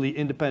 supposedly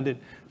independent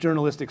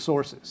journalistic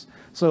sources.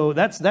 So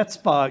that's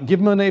give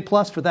them an A+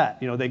 for that.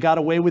 You know, they got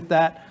away with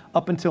that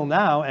up until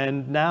now,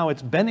 and now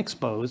it's been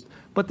exposed,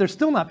 but they're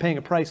still not paying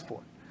a price for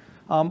it.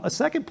 A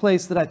second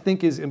place that I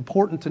think is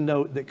important to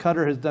note that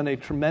Qatar has done a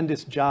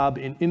tremendous job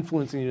in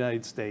influencing the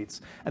United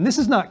States, and this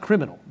is not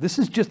criminal, this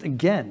is just,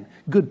 again,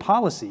 good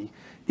policy,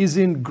 is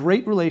in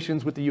great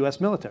relations with the U.S.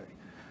 military.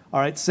 All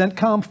right,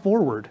 CENTCOM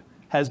Forward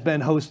has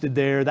been hosted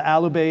there, the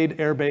Al Ubaid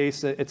Air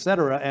Base, et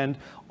cetera, and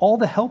all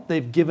the help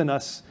they've given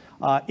us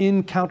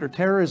in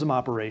counter-terrorism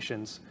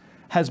operations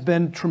has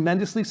been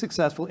tremendously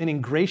successful in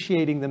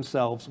ingratiating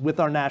themselves with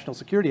our national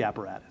security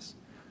apparatus.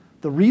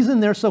 The reason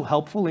they're so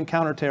helpful in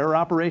counter-terror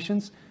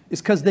operations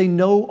is because they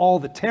know all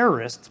the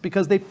terrorists,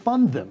 because they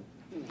fund them.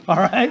 All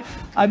right?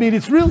 I mean,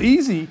 it's real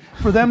easy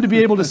for them to be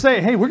able to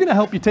say, hey, we're going to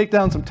help you take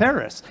down some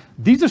terrorists.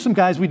 These are some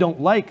guys we don't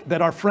like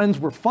that our friends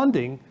were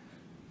funding,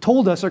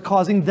 told us are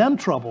causing them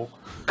trouble.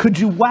 Could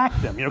you whack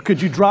them? You know,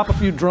 could you drop a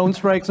few drone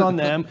strikes on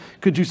them?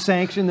 Could you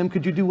sanction them?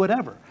 Could you do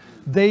whatever?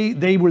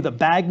 They were the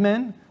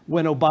bagmen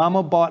when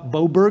Obama bought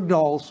Bo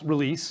Bergdahl's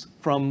release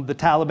from the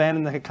Taliban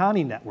and the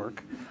Haqqani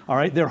network. All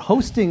right, they're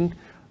hosting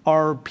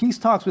our peace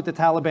talks with the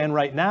Taliban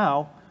right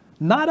now,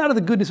 not out of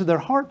the goodness of their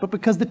heart, but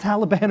because the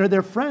Taliban are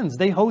their friends.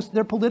 They host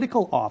their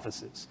political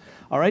offices.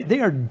 All right, they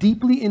are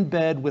deeply in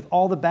bed with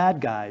all the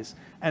bad guys,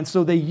 and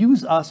so they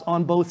use us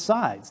on both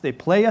sides. They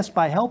play us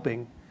by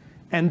helping,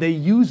 and they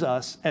use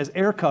us as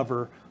air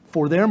cover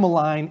for their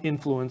malign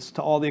influence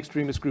to all the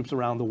extremist groups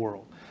around the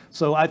world.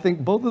 So I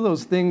think both of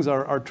those things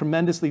are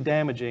tremendously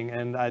damaging,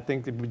 and I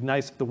think it'd be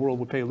nice if the world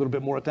would pay a little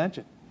bit more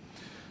attention.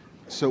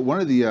 So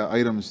one of the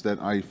items that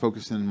I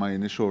focused in my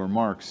initial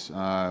remarks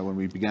when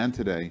we began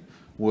today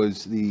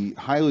was the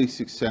highly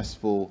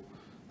successful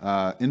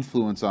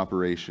influence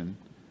operation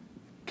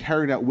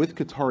carried out with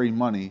Qatari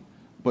money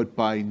but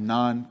by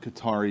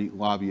non-Qatari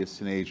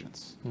lobbyists and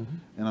agents.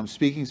 And I'm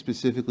speaking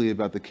specifically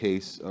about the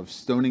case of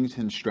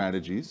Stonington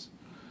Strategies,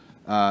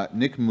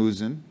 Nick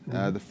Musin,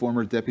 the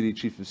former Deputy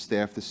Chief of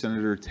Staff to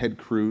Senator Ted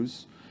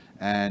Cruz,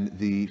 and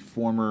the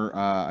former,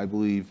 I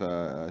believe,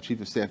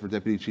 Chief of Staff or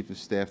Deputy Chief of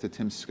Staff to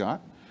Tim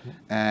Scott,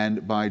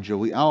 and by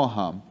Jolie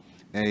Alham,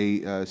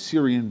 a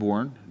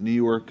Syrian-born New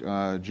York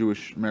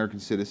Jewish American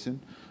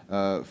citizen,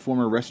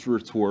 former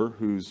restaurateur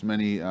whose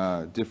many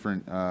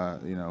different,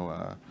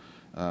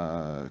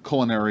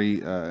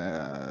 culinary,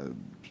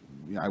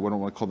 I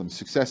wouldn't want to call them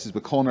successes,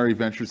 but culinary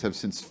ventures have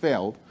since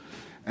failed,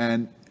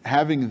 and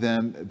having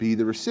them be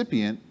the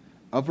recipient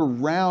of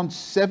around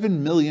 $7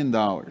 million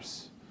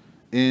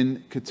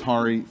in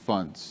Qatari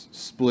funds,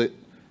 split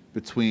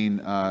between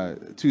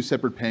two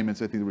separate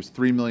payments. I think there was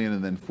 $3 million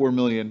and then $4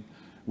 million,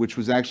 which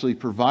was actually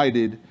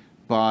provided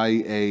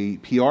by a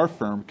PR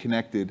firm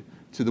connected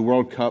to the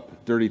World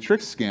Cup dirty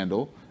tricks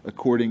scandal,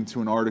 according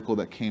to an article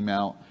that came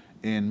out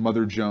in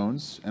Mother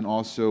Jones and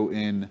also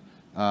in,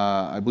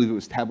 I believe it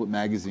was Tablet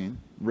Magazine,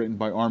 written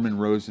by Armin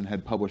Rosen,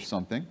 had published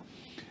something.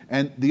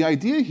 And the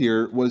idea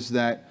here was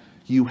that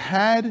you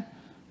had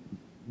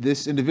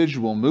this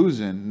individual,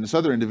 Musin, and this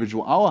other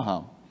individual,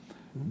 Alaham,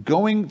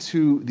 going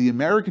to the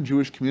American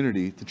Jewish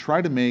community to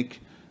try to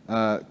make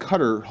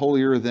Qatar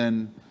holier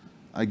than,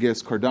 I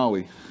guess,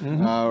 Qardawi,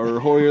 or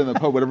holier than the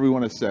Pope, whatever we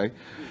want to say.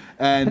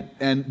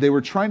 And they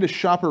were trying to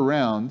shop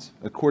around,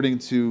 according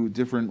to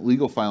different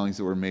legal filings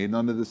that were made.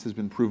 None of this has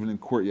been proven in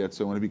court yet,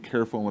 so I want to be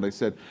careful in what I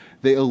said.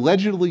 They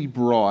allegedly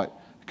brought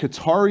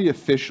Qatari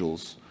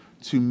officials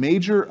to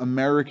major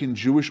American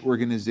Jewish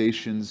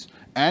organizations'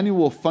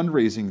 annual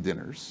fundraising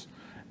dinners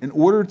in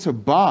order to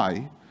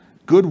buy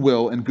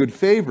goodwill and good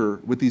favor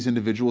with these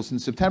individuals in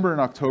September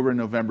and October and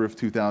November of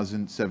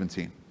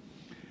 2017.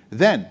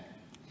 Then,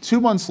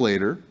 2 months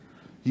later,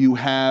 you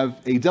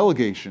have a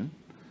delegation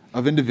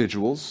of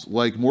individuals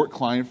like Mort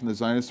Klein from the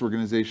Zionist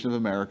Organization of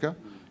America.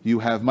 You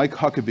have Mike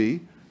Huckabee,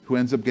 who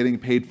ends up getting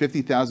paid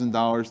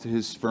 $50,000 to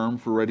his firm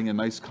for writing a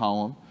nice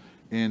column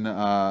in,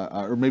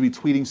 or maybe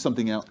tweeting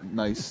something out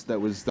nice that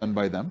was done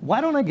by them.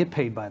 Why don't I get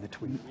paid by the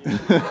tweet?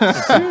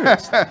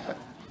 Seriously.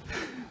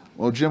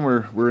 Well, Jim,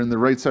 we're in the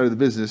right side of the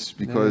business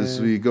because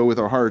we go with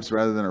our hearts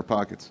rather than our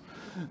pockets.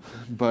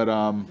 But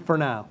for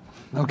now.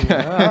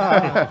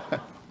 Okay.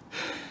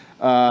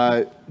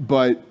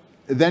 But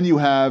then you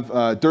have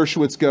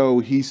Dershowitz go.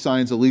 He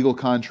signs a legal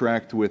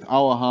contract with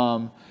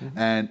Alaham,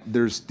 and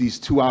there's these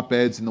two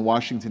op-eds in the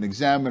Washington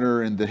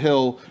Examiner and The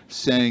Hill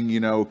saying, you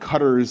know,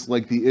 Qatar is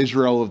like the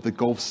Israel of the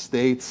Gulf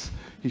states.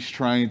 He's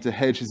trying to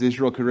hedge his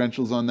Israel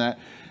credentials on that.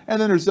 And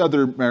then there's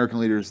other American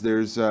leaders.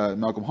 There's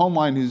Malcolm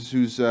Hoenlein,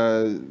 who's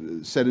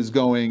said is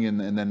going,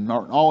 and then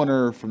Martin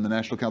Alliner from the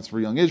National Council for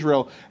Young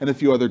Israel, and a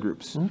few other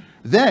groups.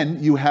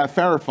 Then you have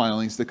FARA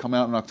filings that come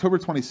out on October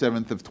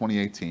 27th of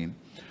 2018,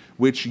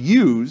 which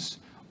use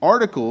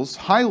articles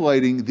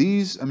highlighting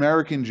these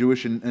American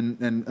Jewish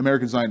and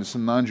American Zionists,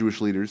 some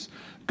non-Jewish leaders,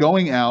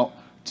 going out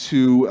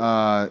to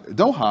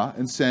Doha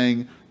and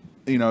saying,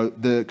 you know,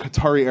 the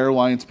Qatari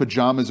Airlines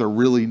pajamas are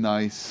really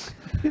nice.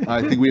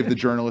 I think we have the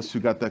journalist who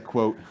got that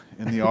quote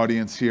in the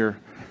audience here.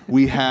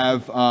 We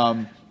have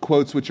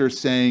quotes which are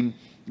saying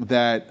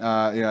that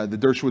the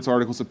Dershowitz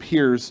articles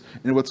appears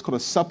in what's called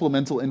a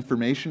supplemental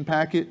information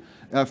packet.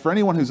 For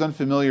anyone who's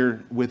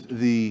unfamiliar with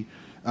the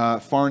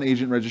Foreign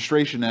Agent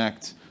Registration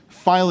Act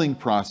filing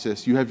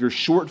process, you have your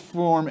short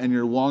form and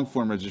your long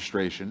form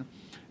registration.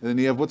 And then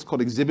you have what's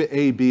called Exhibit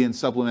A, B, and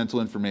supplemental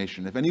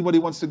information. If anybody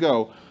wants to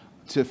go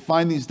to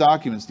find these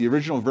documents, the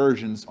original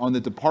versions, on the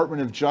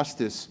Department of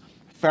Justice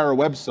FARA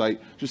website,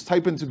 just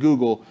type into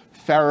Google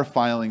FARA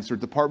filings or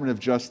Department of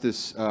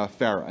Justice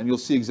FARA, and you'll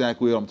see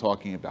exactly what I'm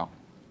talking about.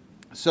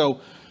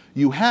 So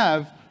you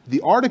have the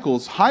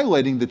articles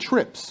highlighting the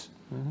trips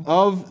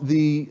of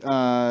the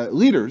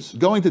leaders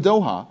going to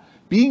Doha,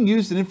 being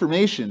used in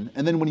information,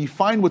 and then when you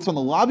find what's on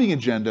the lobbying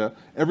agenda,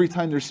 every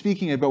time they're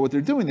speaking about what they're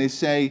doing, they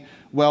say,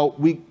 well,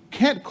 we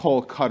can't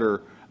call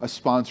Qatar a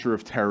sponsor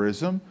of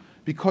terrorism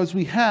because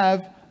we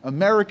have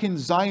American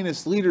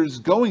Zionist leaders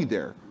going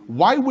there.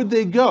 Why would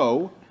they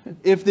go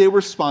if they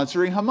were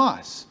sponsoring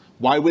Hamas?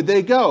 Why would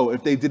they go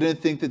if they didn't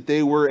think that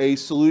they were a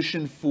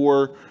solution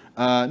for,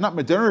 not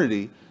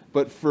modernity,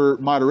 but for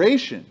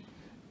moderation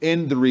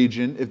in the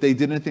region, if they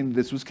didn't think that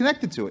this was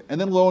connected to it? And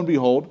then lo and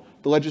behold,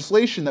 the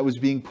legislation that was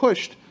being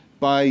pushed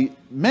by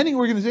many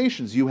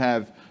organizations, you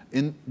have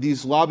in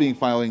these lobbying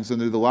filings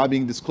under the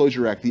Lobbying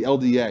Disclosure Act, the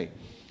LDA,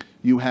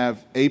 you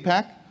have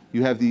AIPAC,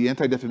 you have the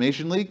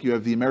Anti-Defamation League, you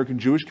have the American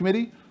Jewish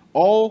Committee,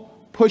 all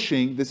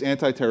pushing this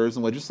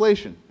anti-terrorism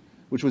legislation,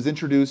 which was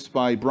introduced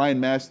by Brian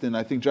Maston.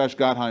 I think Josh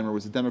Gottheimer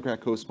was the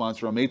Democrat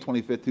co-sponsor on May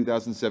 25th,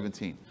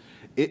 2017.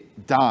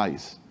 It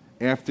dies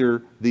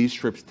after these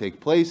trips take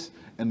place,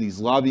 and these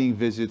lobbying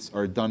visits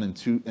are done in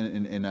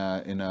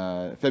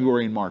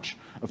February and March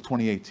of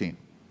 2018.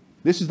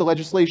 This is the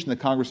legislation that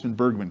Congressman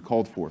Bergman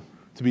called for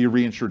to be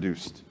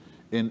reintroduced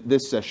in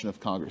this session of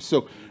Congress.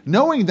 So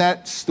knowing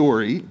that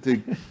story,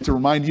 to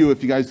remind you,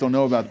 if you guys don't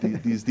know about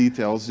these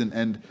details,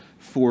 and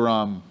for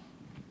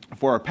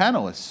for our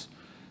panelists,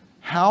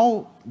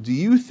 how do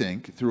you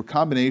think, through a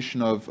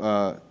combination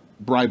of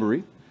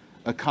bribery,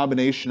 a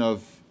combination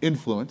of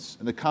influence,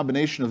 and a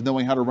combination of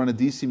knowing how to run a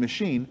DC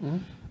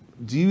machine,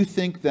 do you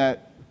think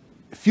that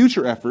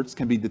future efforts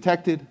can be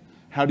detected?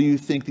 How do you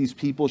think these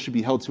people should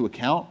be held to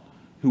account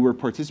who were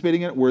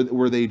participating in it?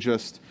 Were they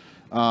just,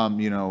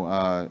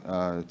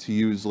 to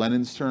use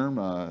Lenin's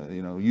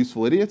term,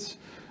 useful idiots?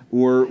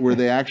 Or were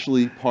they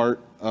actually part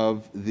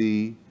of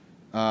the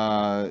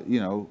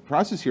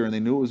process here, and they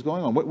knew what was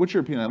going on? What's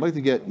your opinion? I'd like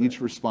to get each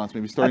response,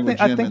 maybe starting with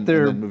Jim and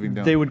then moving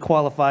down. They would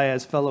qualify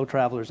as fellow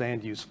travelers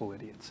and useful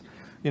idiots.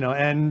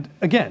 And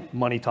again,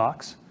 money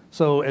talks.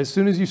 So as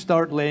soon as you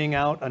start laying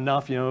out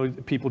enough,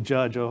 people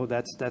judge, oh,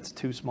 that's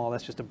too small.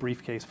 That's just a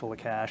briefcase full of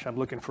cash. I'm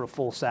looking for a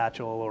full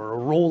satchel or a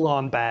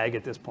roll-on bag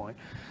at this point.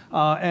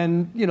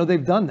 And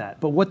they've done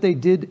that. But what they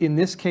did in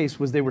this case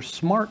was they were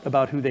smart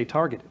about who they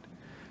targeted.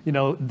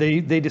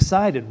 They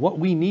decided what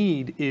we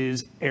need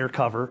is air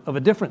cover of a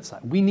different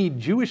side. We need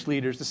Jewish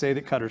leaders to say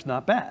that Qatar's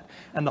not bad.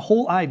 And the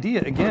whole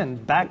idea, again,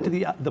 back to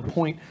the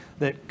point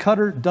that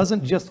Qatar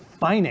doesn't just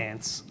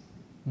finance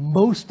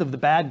most of the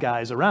bad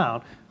guys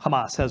around,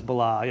 Hamas,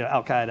 Hezbollah,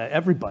 Al-Qaeda,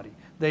 everybody.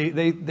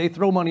 They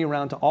throw money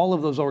around to all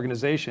of those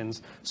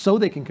organizations so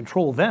they can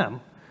control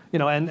them,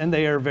 and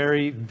they are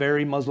very,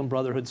 very Muslim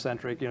Brotherhood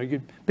centric.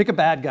 You pick a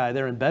bad guy,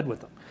 they're in bed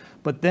with them.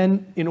 But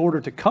then in order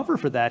to cover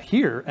for that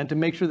here and to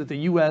make sure that the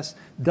US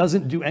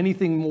doesn't do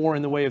anything more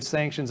in the way of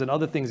sanctions and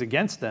other things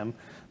against them,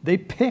 they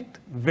picked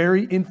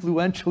very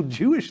influential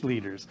Jewish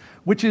leaders,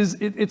 which is,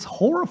 it's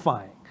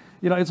horrifying.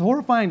 It's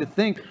horrifying to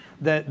think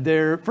that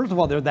first of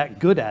all, they're that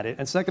good at it.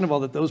 And second of all,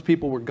 that those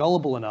people were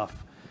gullible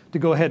enough to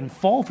go ahead and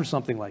fall for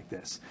something like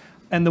this.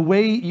 And the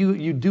way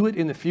you do it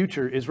in the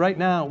future is right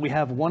now we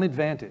have one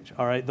advantage,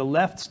 all right? The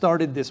left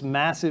started this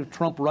massive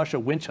Trump-Russia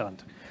witch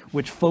hunt,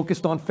 which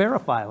focused on FARA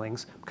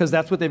filings because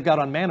that's what they've got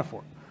on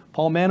Manafort.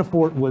 Paul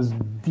Manafort was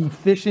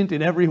deficient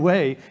in every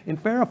way in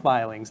FARA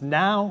filings.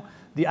 Now,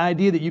 the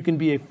idea that you can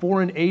be a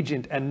foreign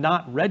agent and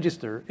not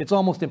register, it's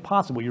almost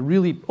impossible. You're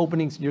really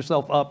opening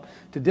yourself up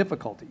to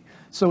difficulty.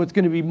 So it's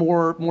going to be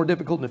more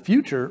difficult in the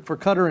future for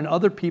Qatar and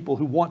other people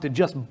who want to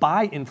just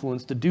buy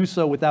influence to do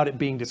so without it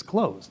being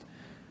disclosed.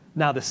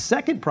 Now, the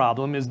second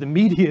problem is the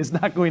media is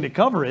not going to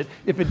cover it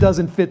if it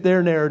doesn't fit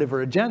their narrative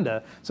or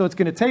agenda. So it's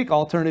going to take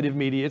alternative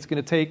media. It's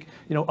going to take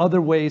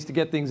other ways to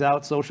get things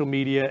out, social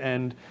media,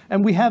 and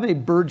we have a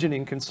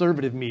burgeoning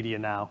conservative media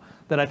now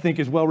that I think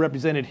is well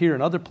represented here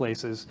and other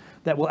places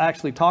that will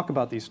actually talk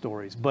about these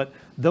stories. But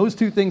those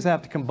two things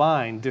have to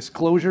combine: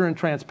 disclosure and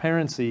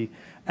transparency,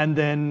 and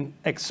then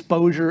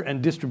exposure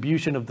and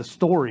distribution of the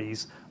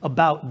stories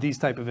about these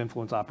type of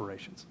influence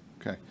operations.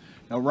 Okay.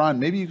 Now, Ron,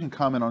 maybe you can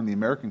comment on the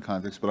American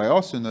context, but I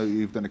also know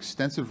you've done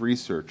extensive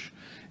research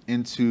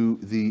into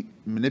the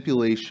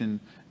manipulation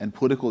and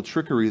political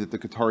trickery that the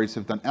Qataris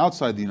have done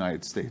outside the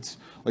United States,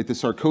 like the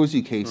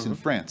Sarkozy case in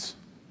France.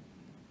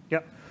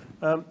 Yeah.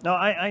 No,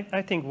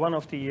 I think one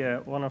of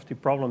the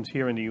problems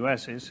here in the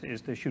U.S.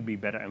 is there should be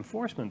better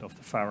enforcement of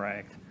the FARA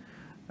Act.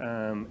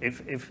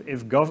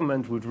 If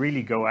government would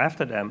really go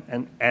after them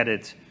and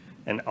edit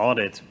and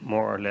audit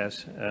more or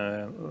less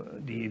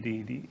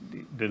the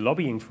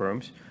lobbying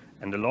firms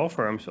and the law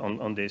firms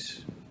on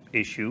this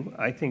issue,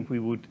 I think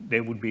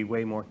they would be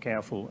way more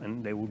careful,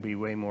 and they would be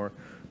way more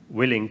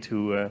willing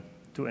to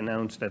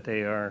announce that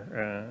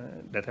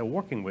they're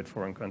working with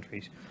foreign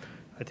countries.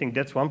 I think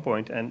that's one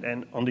point.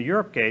 And on the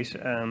Europe case,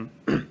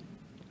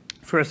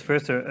 first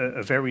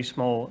a very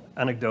small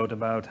anecdote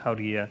about how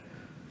the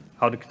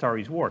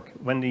Qataris work.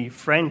 When the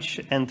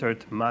French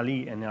entered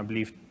Mali in, I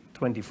believe,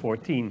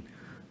 2014,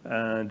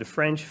 the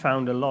French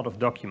found a lot of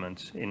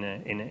documents in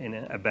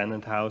an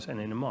abandoned house and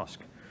in a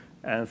mosque.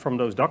 And from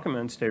those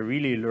documents, they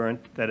really learned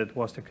that it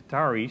was the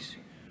Qataris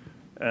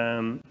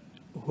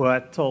who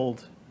had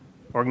told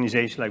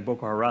organizations like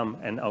Boko Haram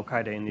and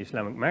Al-Qaeda in the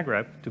Islamic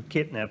Maghreb to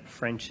kidnap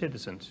French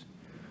citizens.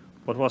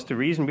 What was the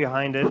reason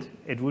behind it?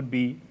 It would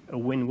be a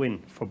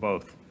win-win for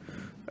both.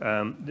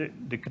 The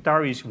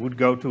Qataris would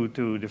go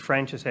to the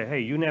French and say,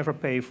 hey, you never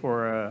pay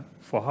for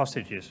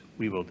hostages.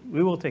 We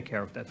will take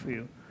care of that for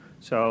you.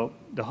 So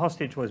the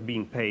hostage was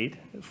being paid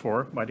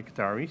for by the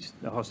Qataris.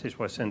 The hostage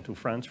was sent to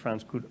France.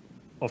 France could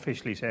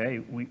officially say,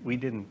 hey, we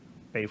didn't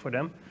pay for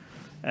them.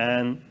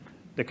 And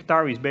the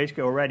Qataris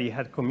basically already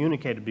had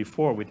communicated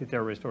before with the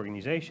terrorist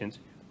organizations,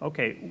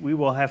 okay, we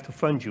will have to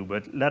fund you,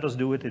 but let us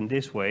do it in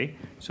this way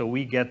so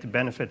we get the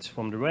benefits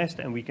from the rest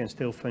and we can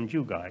still fund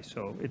you guys.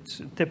 So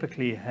it's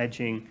typically a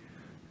hedging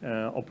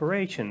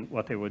operation,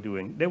 what they were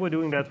doing. They were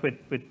doing that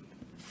with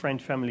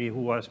French family who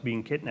was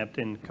being kidnapped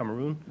in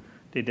Cameroon.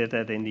 They did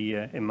that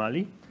in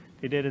Mali.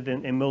 They did it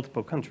in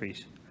multiple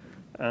countries.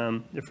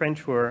 The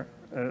French were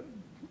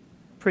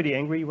pretty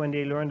angry when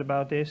they learned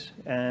about this,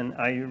 and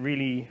I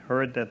really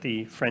heard that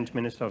the French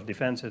Minister of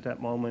Defense at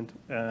that moment,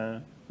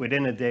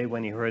 within a day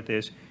when he heard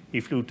this,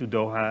 he flew to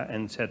Doha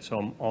and said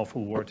some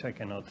awful words I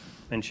cannot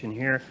mention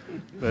here,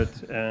 but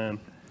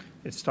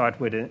it starts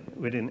with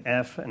an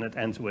F and it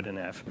ends with an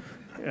F,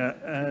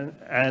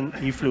 and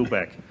he flew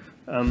back.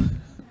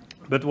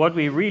 But what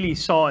we really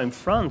saw in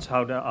France,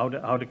 how the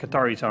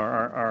Qataris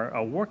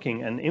are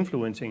working and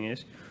influencing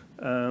is,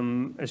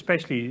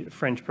 especially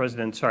French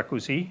President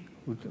Sarkozy,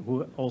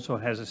 who also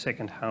has a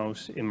second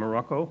house in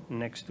Morocco,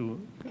 next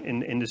to,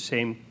 in the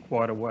same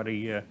quarter where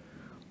the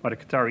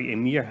Qatari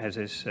Emir has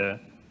his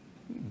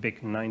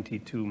big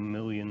 $92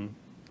 million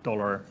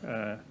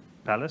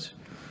palace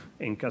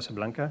in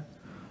Casablanca.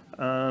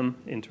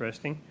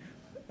 Interesting.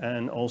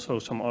 And also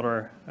some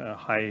other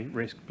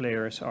high-risk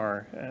players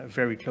are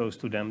very close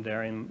to them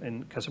there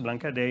in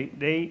Casablanca.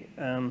 The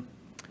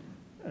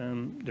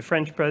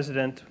French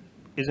president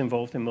is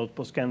involved in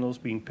multiple scandals,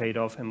 being paid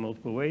off in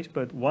multiple ways.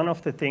 But one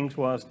of the things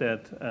was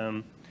that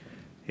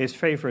his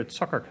favorite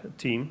soccer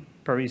team,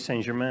 Paris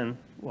Saint-Germain,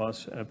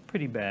 was in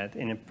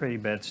a pretty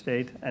bad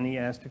state, and he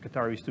asked the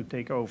Qataris to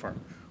take over.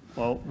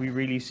 Well, we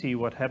really see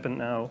what happened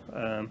now.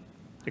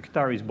 The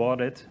Qataris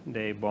bought it.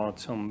 They bought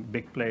some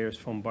big players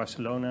from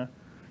Barcelona.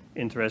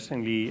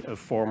 Interestingly, a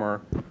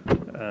former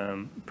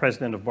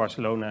president of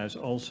Barcelona is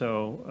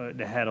also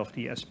the head of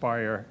the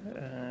Aspire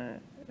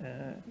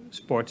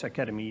Sports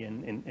Academy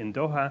in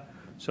Doha.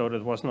 So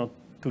that was not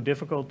too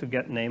difficult to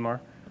get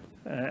Neymar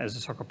as a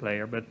soccer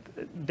player. But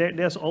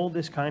there's all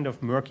this kind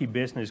of murky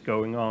business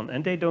going on,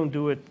 and they don't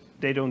do it.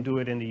 They don't do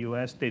it in the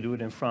U.S. They do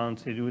it in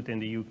France. They do it in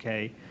the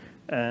U.K.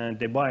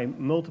 They buy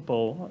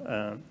multiple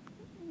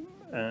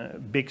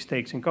big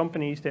stakes in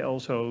companies. They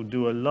also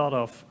do a lot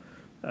of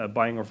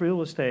buying of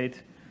real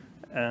estate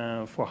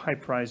for high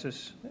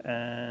prices,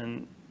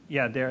 and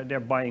yeah, they're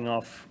buying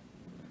off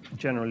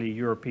generally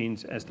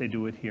Europeans as they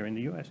do it here in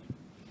the U.S.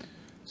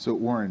 So,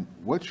 Oren,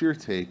 what's your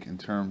take in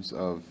terms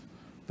of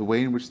the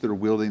way in which they're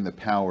wielding the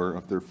power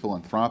of their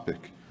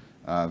philanthropic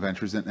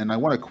ventures? And I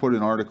want to quote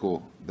an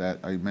article that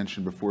I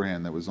mentioned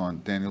beforehand that was on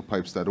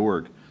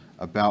danielpipes.org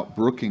about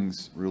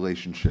Brookings'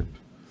 relationship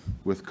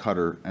with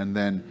Qatar, and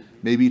then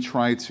maybe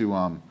try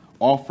to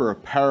offer a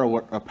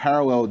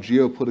parallel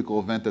geopolitical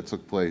event that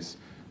took place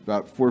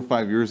about 4 or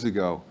 5 years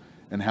ago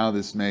and how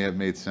this may have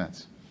made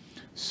sense.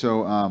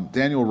 So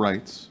Daniel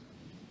writes,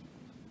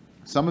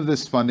 some of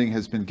this funding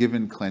has been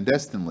given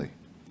clandestinely,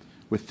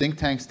 with think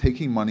tanks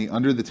taking money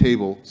under the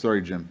table.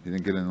 Sorry, Jim, you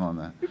didn't get in on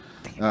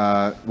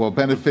that. While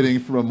benefiting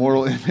from a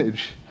moral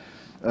image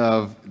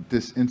of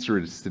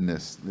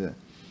disinterestedness. Yeah.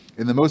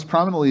 In the most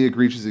prominently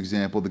egregious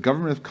example, the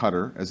government of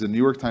Qatar, as the New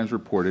York Times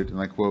reported,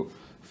 and I quote,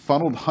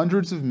 funneled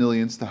hundreds of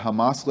millions to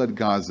Hamas-led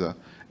Gaza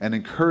and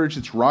encouraged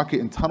its rocket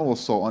and tunnel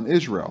assault on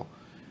Israel,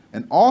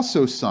 and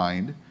also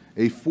signed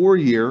a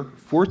 4-year,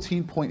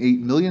 $14.8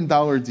 million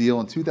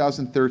deal in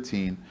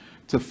 2013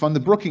 to fund the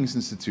Brookings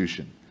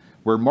Institution,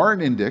 where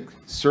Martin Indyk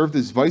served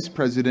as vice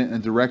president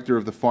and director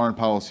of the foreign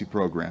policy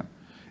program.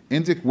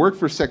 Indyk worked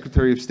for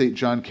Secretary of State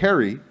John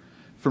Kerry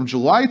from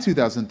July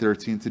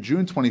 2013 to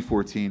June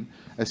 2014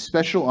 as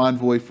special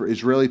envoy for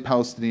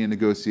Israeli-Palestinian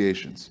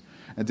negotiations.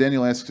 And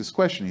Daniel asks this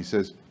question. He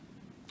says,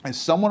 as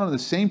someone on the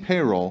same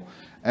payroll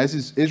as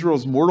is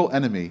Israel's mortal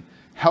enemy,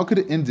 how could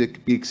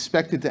Indyk be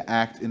expected to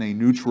act in a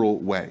neutral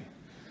way?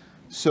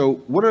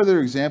 So what other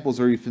examples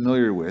are you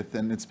familiar with?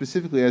 And it's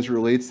specifically as it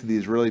relates to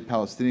the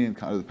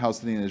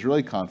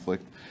Palestinian-Israeli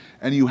conflict.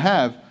 And you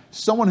have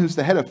someone who's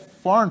the head of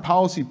foreign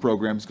policy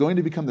programs going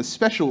to become the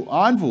special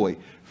envoy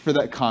for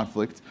that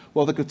conflict,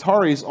 while the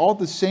Qataris all at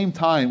the same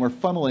time are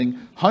funneling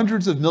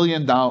hundreds of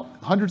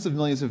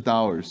millions of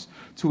dollars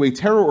to a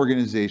terror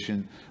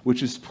organization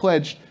which is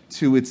pledged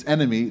to its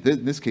enemy,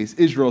 in this case,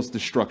 Israel's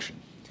destruction.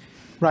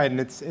 Right, and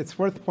it's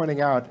worth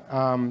pointing out,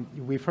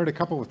 we've heard a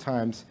couple of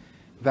times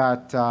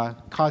that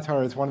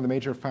Qatar is one of the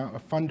major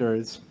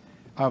funders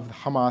of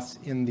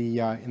Hamas in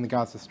the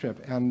Gaza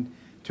Strip. And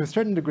to a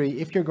certain degree,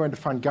 if you're going to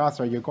fund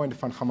Gaza, you're going to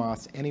fund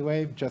Hamas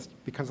anyway, just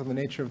because of the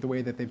nature of the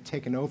way that they've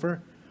taken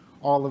over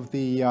all of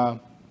the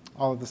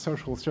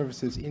social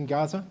services in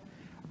Gaza.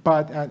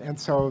 But and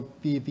so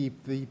the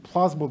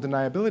plausible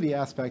deniability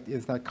aspect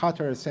is that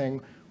Qatar is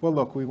saying, well,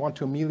 look, we want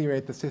to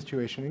ameliorate the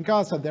situation in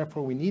Gaza,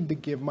 therefore we need to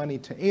give money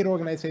to aid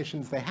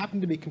organizations. They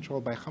happen to be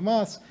controlled by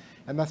Hamas,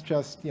 and that's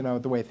just, you know,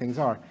 the way things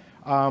are.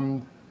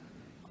 Our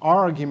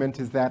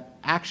argument is that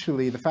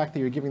actually the fact that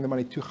you're giving the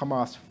money to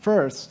Hamas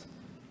first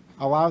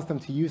allows them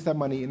to use that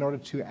money in order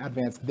to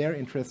advance their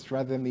interests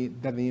rather than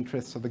the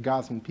interests of the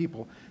Gazan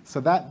people.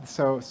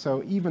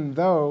 So even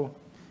though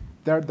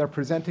they're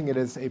presenting it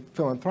as a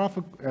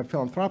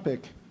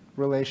philanthropic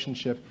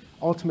relationship,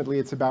 ultimately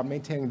it's about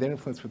maintaining their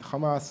influence with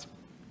Hamas,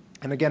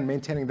 and again,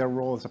 maintaining their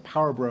role as a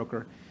power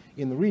broker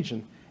in the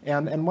region.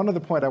 And one other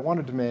point I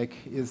wanted to make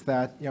is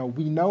that, you know,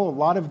 we know a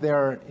lot of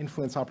their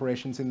influence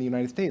operations in the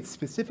United States,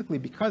 specifically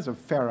because of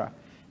FARA,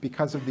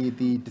 because of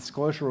the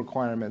disclosure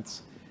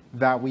requirements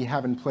that we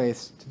have in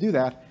place to do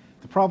that.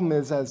 The problem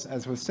is,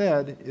 as was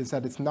said, is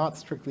that it's not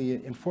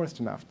strictly enforced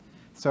enough.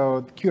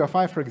 So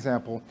QFI, for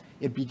example,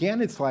 it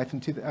began its life in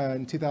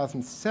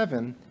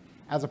 2007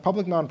 as a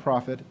public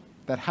nonprofit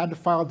that had to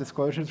file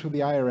disclosures with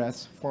the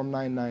IRS, Form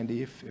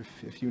 990,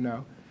 if you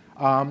know.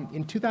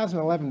 In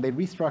 2011, they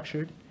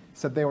restructured,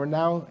 so they were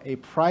now a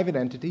private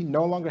entity,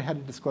 no longer had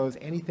to disclose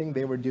anything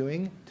they were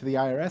doing to the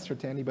IRS or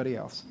to anybody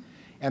else.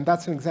 And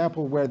that's an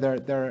example where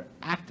they're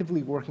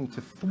actively working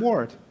to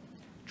thwart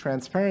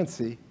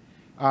transparency.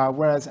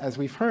 Whereas, as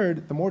we've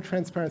heard, the more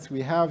transparency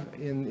we have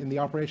in the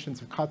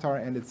operations of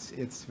Qatar and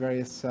its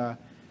various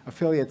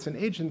affiliates and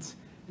agents,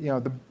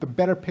 the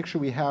better picture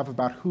we have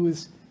about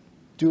who's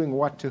doing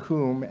what to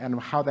whom and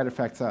how that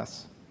affects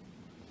us.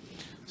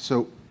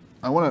 So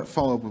I want to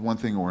follow up with one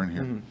thing, Oren,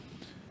 here.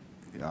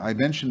 Mm-hmm. I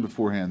mentioned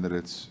beforehand that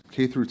it's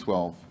K through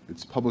 12,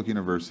 it's public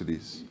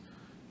universities,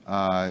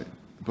 but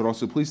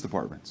also police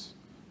departments,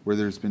 where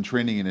there's been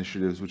training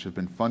initiatives which have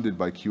been funded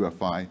by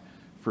QFI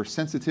for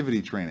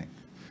sensitivity training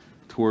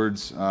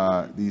towards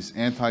these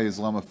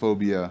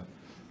anti-Islamophobia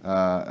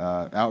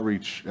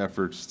outreach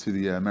efforts to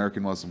the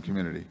American Muslim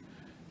community.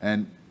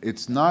 And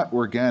it's not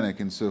organic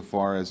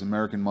insofar as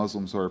American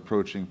Muslims are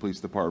approaching police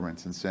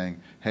departments and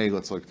saying, hey,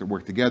 let's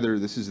work together.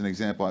 This is an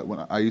example. When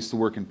I used to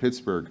work in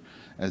Pittsburgh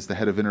as the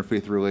head of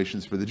interfaith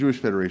relations for the Jewish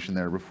Federation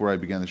there before I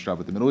began this job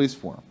at the Middle East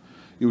Forum.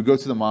 You would go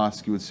to the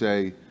mosque, you would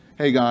say,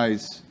 hey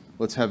guys,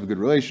 let's have a good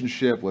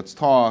relationship, let's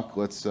talk,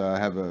 let's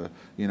have an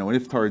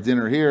iftar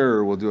dinner here,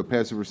 or we'll do a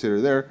Passover Seder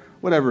there,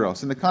 whatever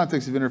else. In the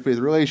context of interfaith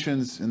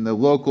relations, in the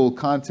local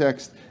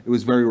context, it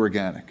was very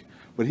organic.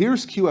 But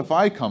here's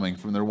QFI coming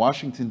from their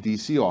Washington,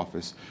 D.C.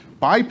 office,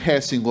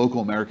 bypassing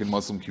local American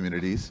Muslim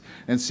communities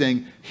and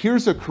saying,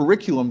 here's a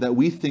curriculum that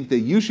we think that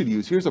you should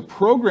use, here's a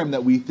program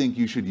that we think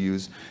you should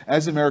use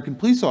as American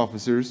police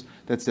officers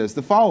that says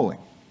the following.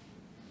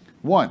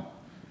 1,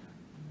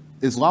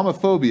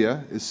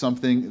 Islamophobia is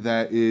something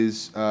that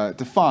is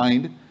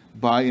defined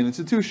by an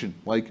institution,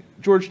 like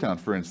Georgetown,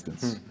 for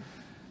instance.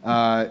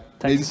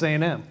 Texas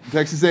A&M.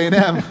 Texas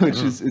A&M,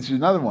 which is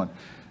another one.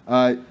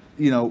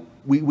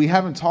 We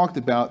haven't talked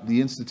about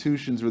the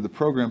institutions or the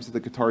programs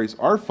that the Qataris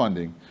are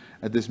funding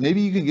at this. Maybe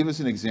you can give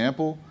us an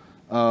example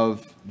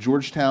of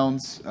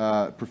Georgetown's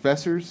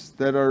professors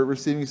that are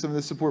receiving some of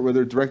this support,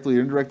 whether directly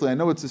or indirectly. I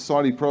know it's a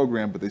Saudi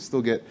program, but they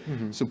still get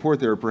support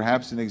there. Or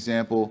perhaps an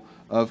example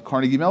of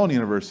Carnegie Mellon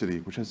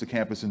University, which has a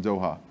campus in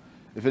Doha.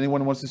 If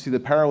anyone wants to see the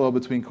parallel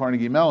between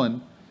Carnegie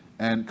Mellon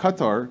and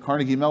Qatar,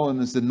 Carnegie Mellon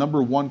is the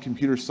 #1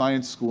 computer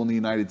science school in the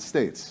United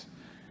States.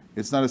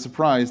 It's not a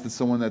surprise that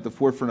someone at the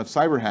forefront of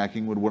cyber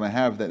hacking would want to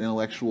have that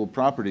intellectual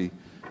property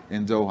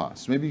in Doha.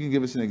 So maybe you can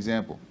give us an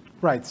example.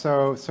 Right.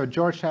 So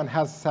Georgetown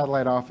has a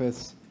satellite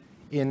office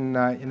in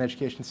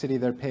Education City.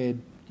 They're paid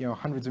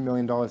hundreds of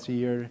 $millions a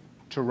year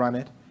to run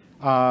it.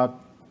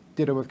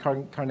 Ditto with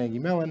Carnegie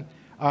Mellon.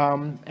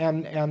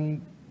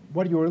 And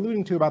what you were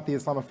alluding to about the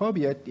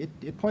Islamophobia,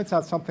 it points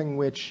out something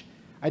which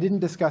I didn't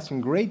discuss in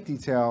great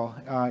detail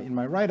in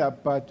my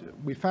write-up, but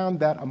we found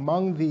that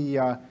among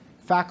the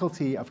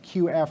faculty of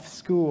QF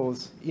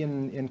schools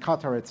in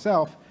Qatar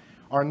itself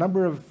are a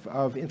number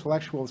of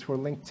intellectuals who are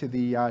linked to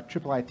the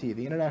IIIT,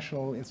 the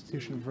International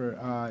Institution for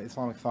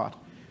Islamic Thought,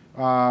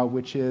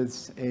 which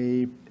is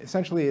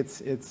essentially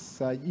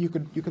you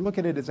could look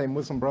at it as a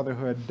Muslim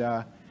Brotherhood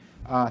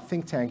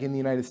think tank in the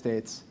United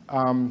States.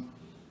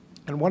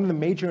 And one of the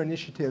major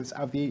initiatives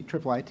of the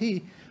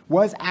IIIT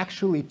was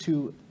actually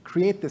to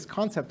create this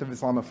concept of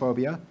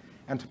Islamophobia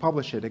and to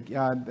publish it.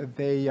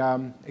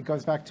 It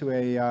goes back to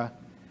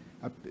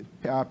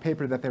a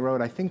paper that they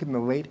wrote, I think, in the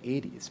late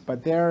 80s.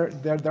 But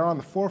they're on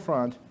the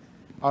forefront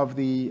of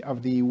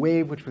the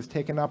wave which was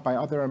taken up by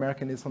other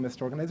American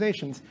Islamist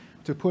organizations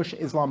to push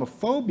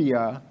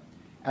Islamophobia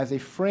as a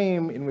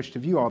frame in which to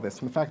view all this.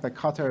 And the fact that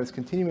Qatar is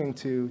continuing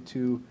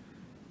to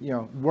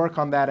work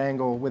on that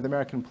angle with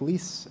American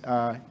police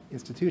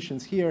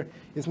institutions here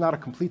is not a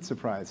complete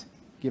surprise,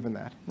 given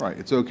that. Right.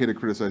 It's okay to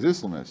criticize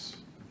Islamists,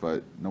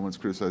 but no one's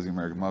criticizing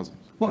American Muslims.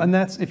 Well, and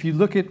that's, if you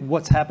look at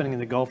what's happening in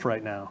the Gulf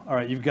right now, all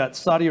right, you've got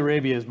Saudi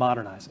Arabia is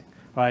modernizing,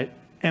 right?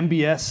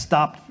 MBS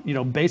stopped,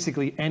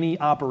 basically any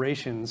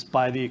operations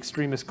by the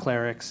extremist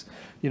clerics,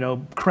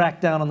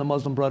 cracked down on the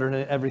Muslim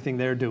Brotherhood and everything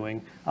they're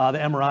doing. The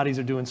Emiratis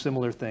are doing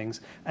similar things.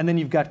 And then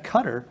you've got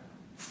Qatar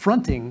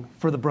fronting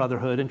for the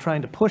Brotherhood and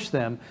trying to push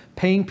them,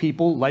 paying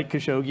people like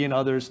Khashoggi and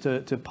others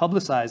to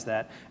publicize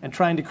that, and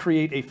trying to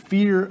create a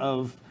fear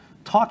of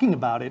talking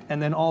about it, and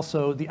then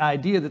also the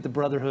idea that the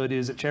Brotherhood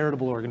is a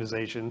charitable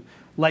organization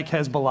like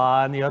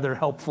Hezbollah and the other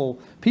helpful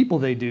people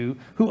they do,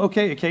 who,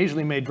 okay,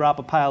 occasionally may drop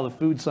a pile of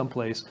food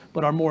someplace,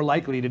 but are more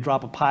likely to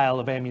drop a pile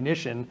of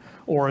ammunition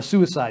or a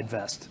suicide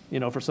vest,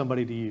 for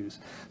somebody to use.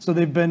 So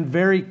they've been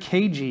very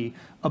cagey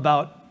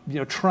about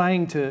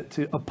trying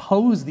to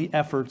oppose the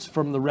efforts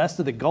from the rest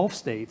of the Gulf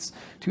states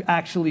to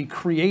actually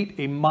create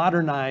a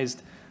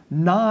modernized,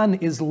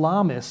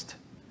 non-Islamist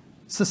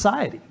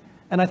society.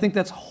 And I think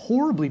that's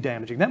horribly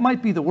damaging. That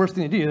might be the worst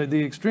thing to do.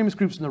 The extremist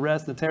groups and the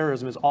rest, the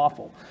terrorism is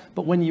awful.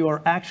 But when you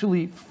are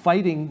actually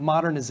fighting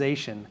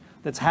modernization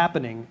that's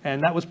happening,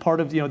 and that was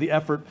part of the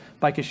effort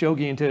by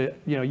Khashoggi to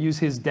use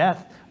his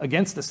death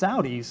against the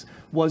Saudis,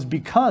 was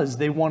because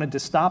they wanted to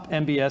stop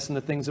MBS and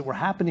the things that were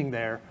happening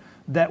there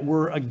that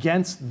were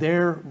against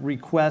their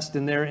request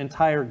and their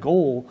entire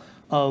goal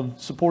of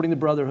supporting the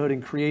Brotherhood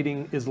and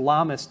creating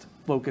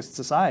Islamist-focused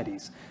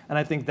societies. And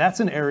I think that's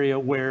an area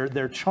where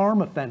their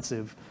charm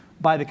offensive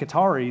by the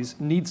Qataris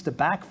needs to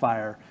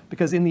backfire,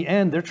 because in the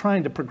end, they're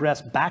trying to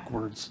progress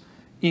backwards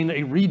in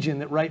a region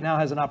that right now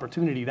has an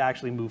opportunity to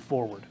actually move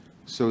forward.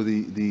 So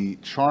the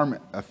charm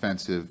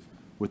offensive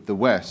with the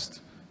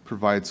West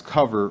provides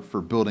cover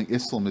for building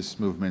Islamist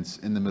movements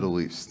in the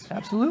Middle East.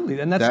 Absolutely,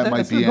 and that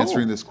might be their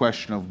answering goal. this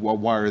question of, well,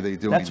 why are they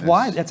doing this?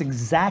 That's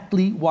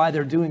exactly why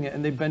they're doing it,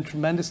 and they've been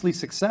tremendously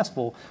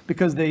successful,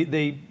 because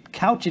they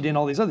couch it in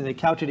all these other things.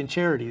 They couch it in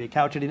charity, they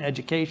couch it in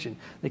education,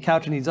 they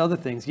couch it in these other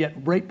things, yet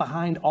right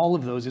behind all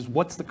of those is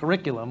what's the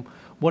curriculum,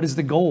 what is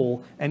the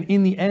goal, and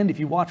in the end, if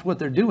you watch what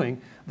they're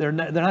doing, they're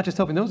not just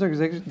helping those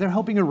organizations, they're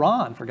helping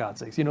Iran, for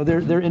God's sakes. You know,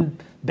 they're in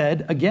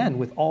bed, again,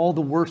 with all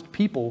the worst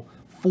people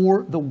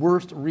for the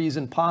worst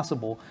reason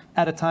possible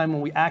at a time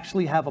when we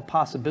actually have a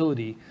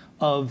possibility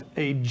of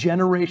a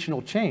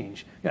generational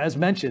change. As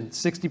mentioned,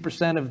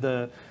 60%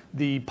 of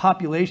the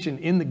population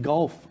in the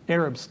Gulf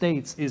Arab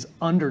states is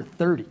under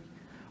 30,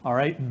 all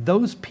right?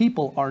 Those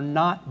people are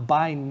not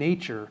by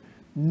nature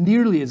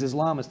nearly as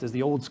Islamist as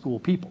the old school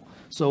people.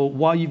 So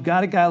while you've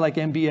got a guy like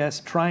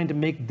MBS trying to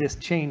make this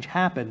change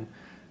happen,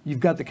 you've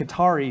got the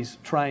Qataris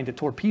trying to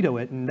torpedo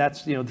it, and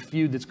that's, you know, the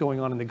feud that's going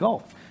on in the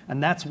Gulf.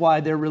 And that's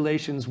why their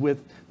relations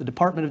with the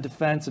Department of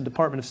Defense and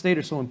Department of State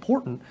are so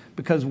important,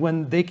 because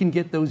when they can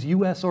get those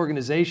US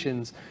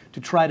organizations to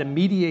try to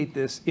mediate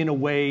this in a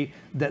way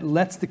that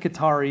lets the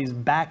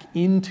Qataris back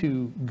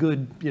into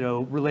good, you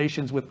know,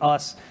 relations with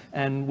us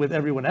and with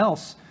everyone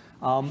else,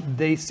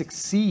 they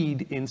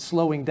succeed in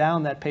slowing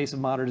down that pace of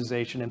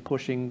modernization and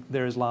pushing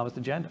their Islamist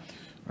agenda.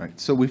 Right.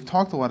 So we've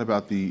talked a lot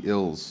about the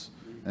ills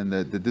and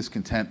the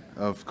discontent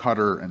of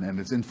Qatar and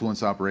its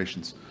influence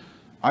operations.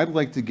 I'd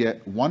like to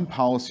get one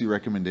policy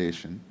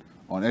recommendation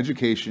on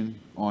education,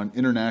 on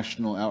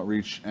international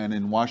outreach, and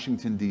in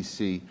Washington,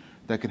 D.C.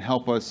 that can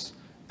help us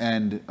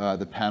end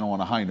the panel on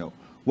a high note.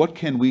 What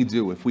can we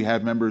do if we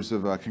have members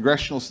of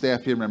congressional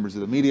staff here, members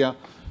of the media?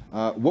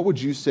 What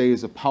would you say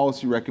is a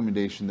policy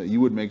recommendation that you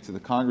would make to the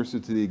Congress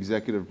or to the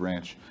executive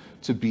branch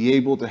to be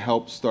able to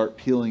help start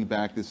peeling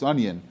back this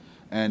onion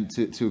and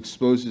to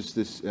expose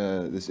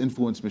this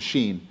influence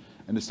machine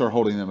and to start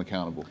holding them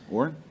accountable?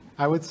 Oren?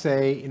 I would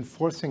say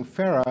enforcing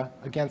FARA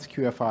against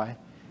QFI,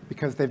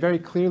 because they very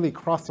clearly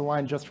crossed the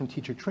line just from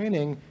teacher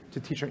training to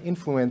teacher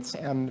influence,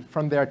 and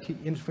from there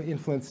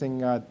influencing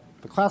the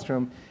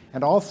classroom.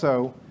 And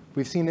also,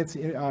 we've seen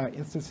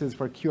instances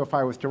where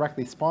QFI was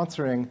directly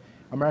sponsoring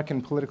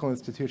American political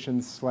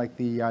institutions like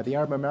the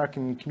Arab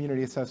American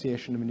Community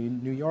Association of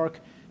New York,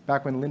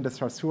 back when Linda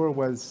Sarsour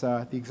was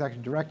the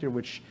executive director,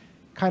 which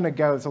kind of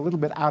goes a little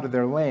bit out of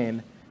their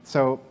lane.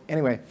 So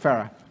anyway,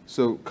 FARA.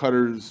 So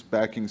Qatar's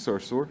backing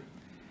Sarsour?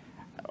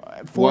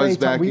 Was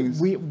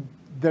backing?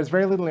 There's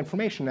very little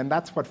information, and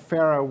that's what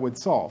FARA would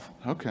solve.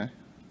 Okay.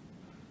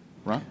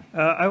 Ron?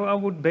 I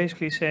would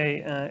basically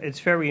say it's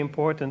very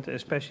important,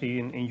 especially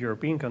in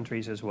European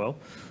countries as well,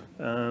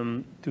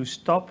 to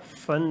stop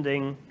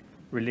funding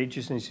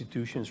religious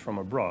institutions from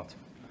abroad.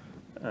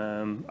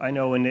 I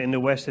know in the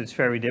West it's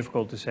very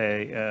difficult to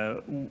say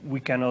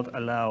we cannot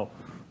allow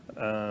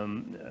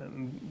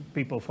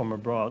people from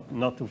abroad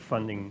not to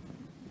funding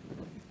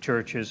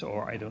churches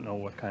or I don't know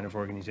what kind of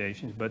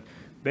organizations, but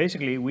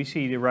basically we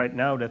see right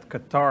now that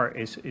Qatar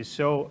is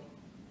so,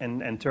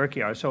 and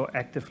Turkey are so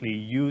actively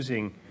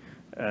using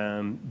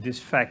this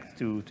fact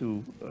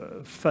to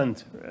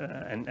fund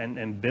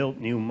and build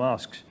new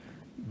mosques,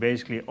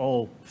 basically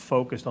all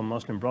focused on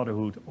Muslim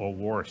Brotherhood or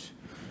wars,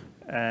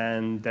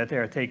 and that they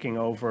are taking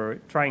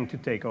over, trying to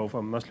take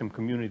over Muslim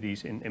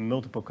communities in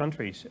multiple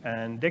countries,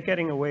 and they're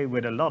getting away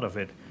with a lot of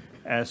it.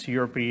 As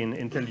European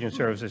intelligence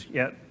services,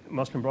 yeah,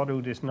 Muslim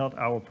Brotherhood is not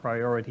our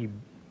priority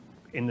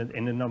in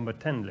the number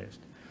 10 list.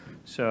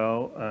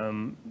 So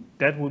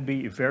that would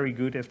be very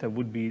good if there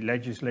would be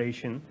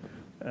legislation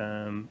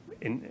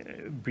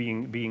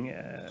being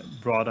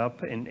brought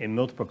up in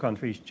multiple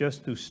countries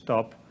just to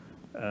stop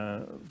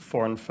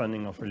foreign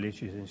funding of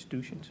religious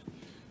institutions.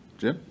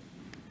 Jim?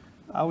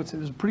 I would say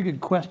there's a pretty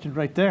good question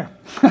right there.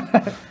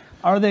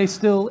 Are they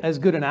still as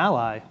good an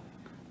ally,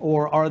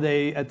 or are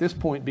they at this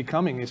point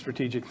becoming a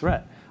strategic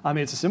threat? I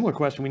mean, it's a similar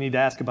question we need to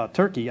ask about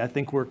Turkey. I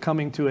think we're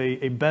coming to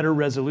a better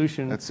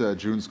resolution. That's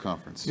June's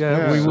conference.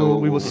 Yeah,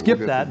 we will skip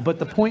that. But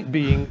the point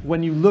being,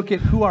 when you look at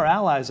who our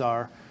allies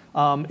are,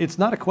 it's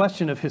not a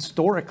question of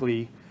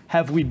historically,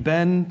 have we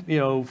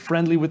been,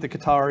 friendly with the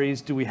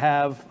Qataris? Do we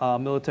have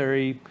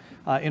military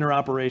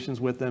interoperations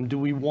with them? Do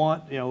we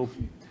want,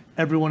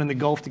 everyone in the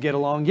Gulf to get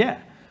along? Yeah.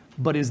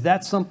 But is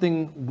that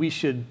something we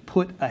should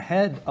put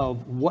ahead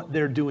of what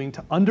they're doing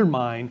to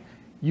undermine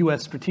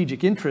U.S.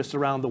 strategic interests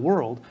around the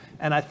world?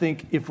 And I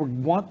think if we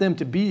want them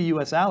to be a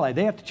U.S. ally,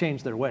 they have to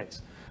change their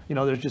ways.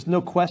 There's just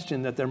no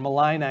question that their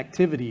malign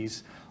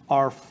activities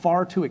are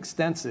far too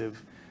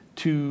extensive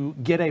to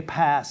get a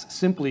pass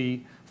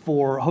simply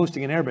for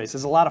hosting an airbase.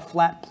 There's a lot of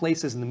flat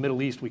places in the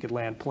Middle East we could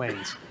land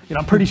planes.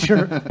 I'm pretty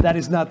sure that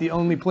is not the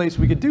only place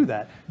we could do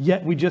that.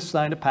 Yet we just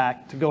signed a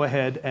pact to go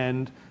ahead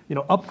and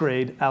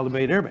upgrade Al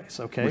Ubaid Air Base.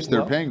 Okay, which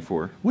they're paying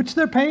for. Which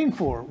they're paying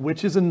for,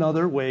 which is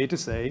another way to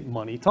say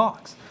money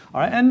talks. All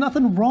right, and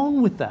nothing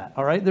wrong with that.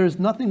 All right, there's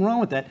nothing wrong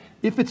with that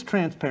if it's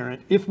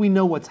transparent, if we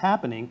know what's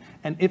happening,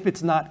 and if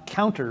it's not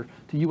counter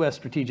to U.S.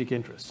 strategic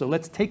interests. So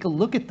let's take a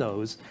look at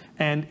those,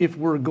 and if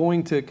we're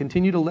going to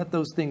continue to let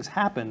those things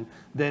happen,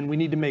 then we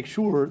need to make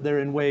sure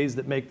they're in ways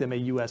that make them a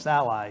U.S.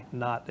 ally,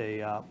 not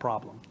a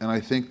problem. And I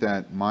think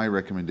that my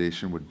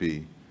recommendation would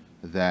be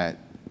that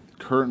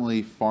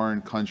currently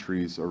foreign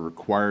countries are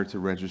required to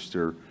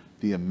register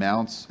the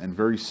amounts and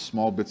very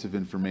small bits of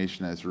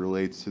information as it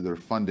relates to their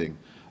funding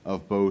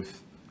of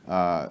both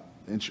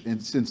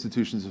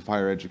institutions of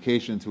higher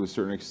education, to a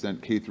certain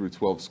extent K through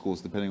 12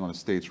 schools, depending on a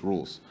state's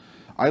rules.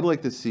 I'd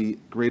like to see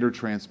greater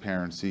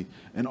transparency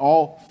in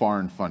all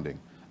foreign funding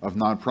of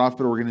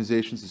nonprofit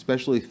organizations,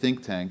 especially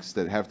think tanks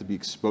that have to be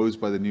exposed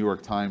by the New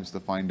York Times to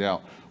find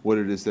out what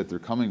it is that they're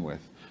coming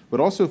with. But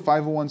also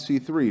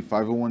 501c3,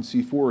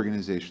 501c4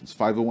 organizations,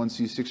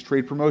 501c6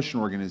 trade promotion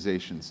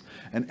organizations,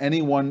 and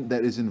anyone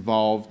that is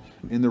involved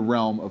in the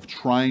realm of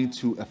trying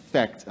to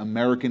affect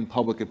American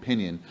public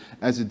opinion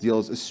as it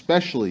deals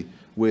especially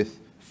with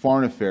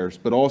foreign affairs,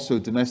 but also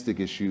domestic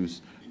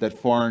issues that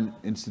foreign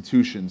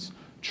institutions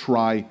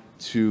try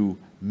to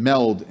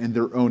meld in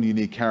their own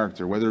unique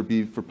character, whether it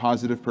be for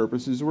positive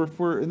purposes or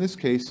for, in this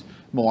case,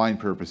 malign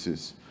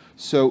purposes.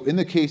 So in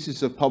the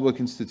cases of public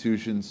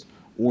institutions,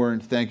 Oren,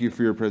 thank you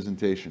for your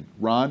presentation.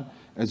 Ron,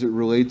 as it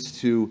relates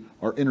to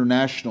our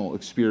international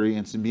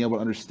experience and being able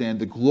to understand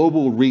the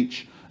global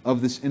reach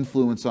of this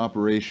influence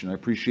operation, I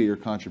appreciate your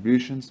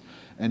contributions.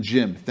 And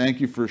Jim, thank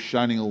you for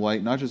shining a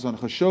light, not just on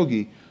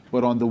Khashoggi,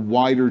 but on the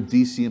wider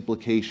DC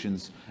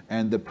implications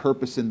and the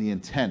purpose and the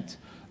intent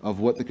of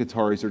what the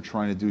Qataris are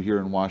trying to do here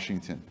in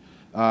Washington.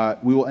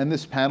 We will end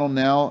this panel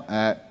now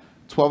at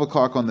 12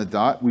 o'clock on the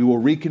dot. We will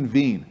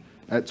reconvene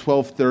at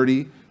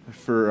 12:30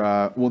 for,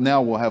 well,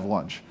 now we'll have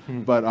lunch,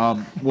 but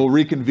we'll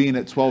reconvene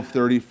at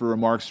 12:30 for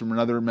remarks from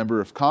another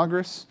member of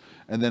Congress,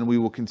 and then we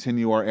will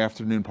continue our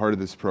afternoon part of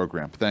this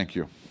program. Thank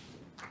you.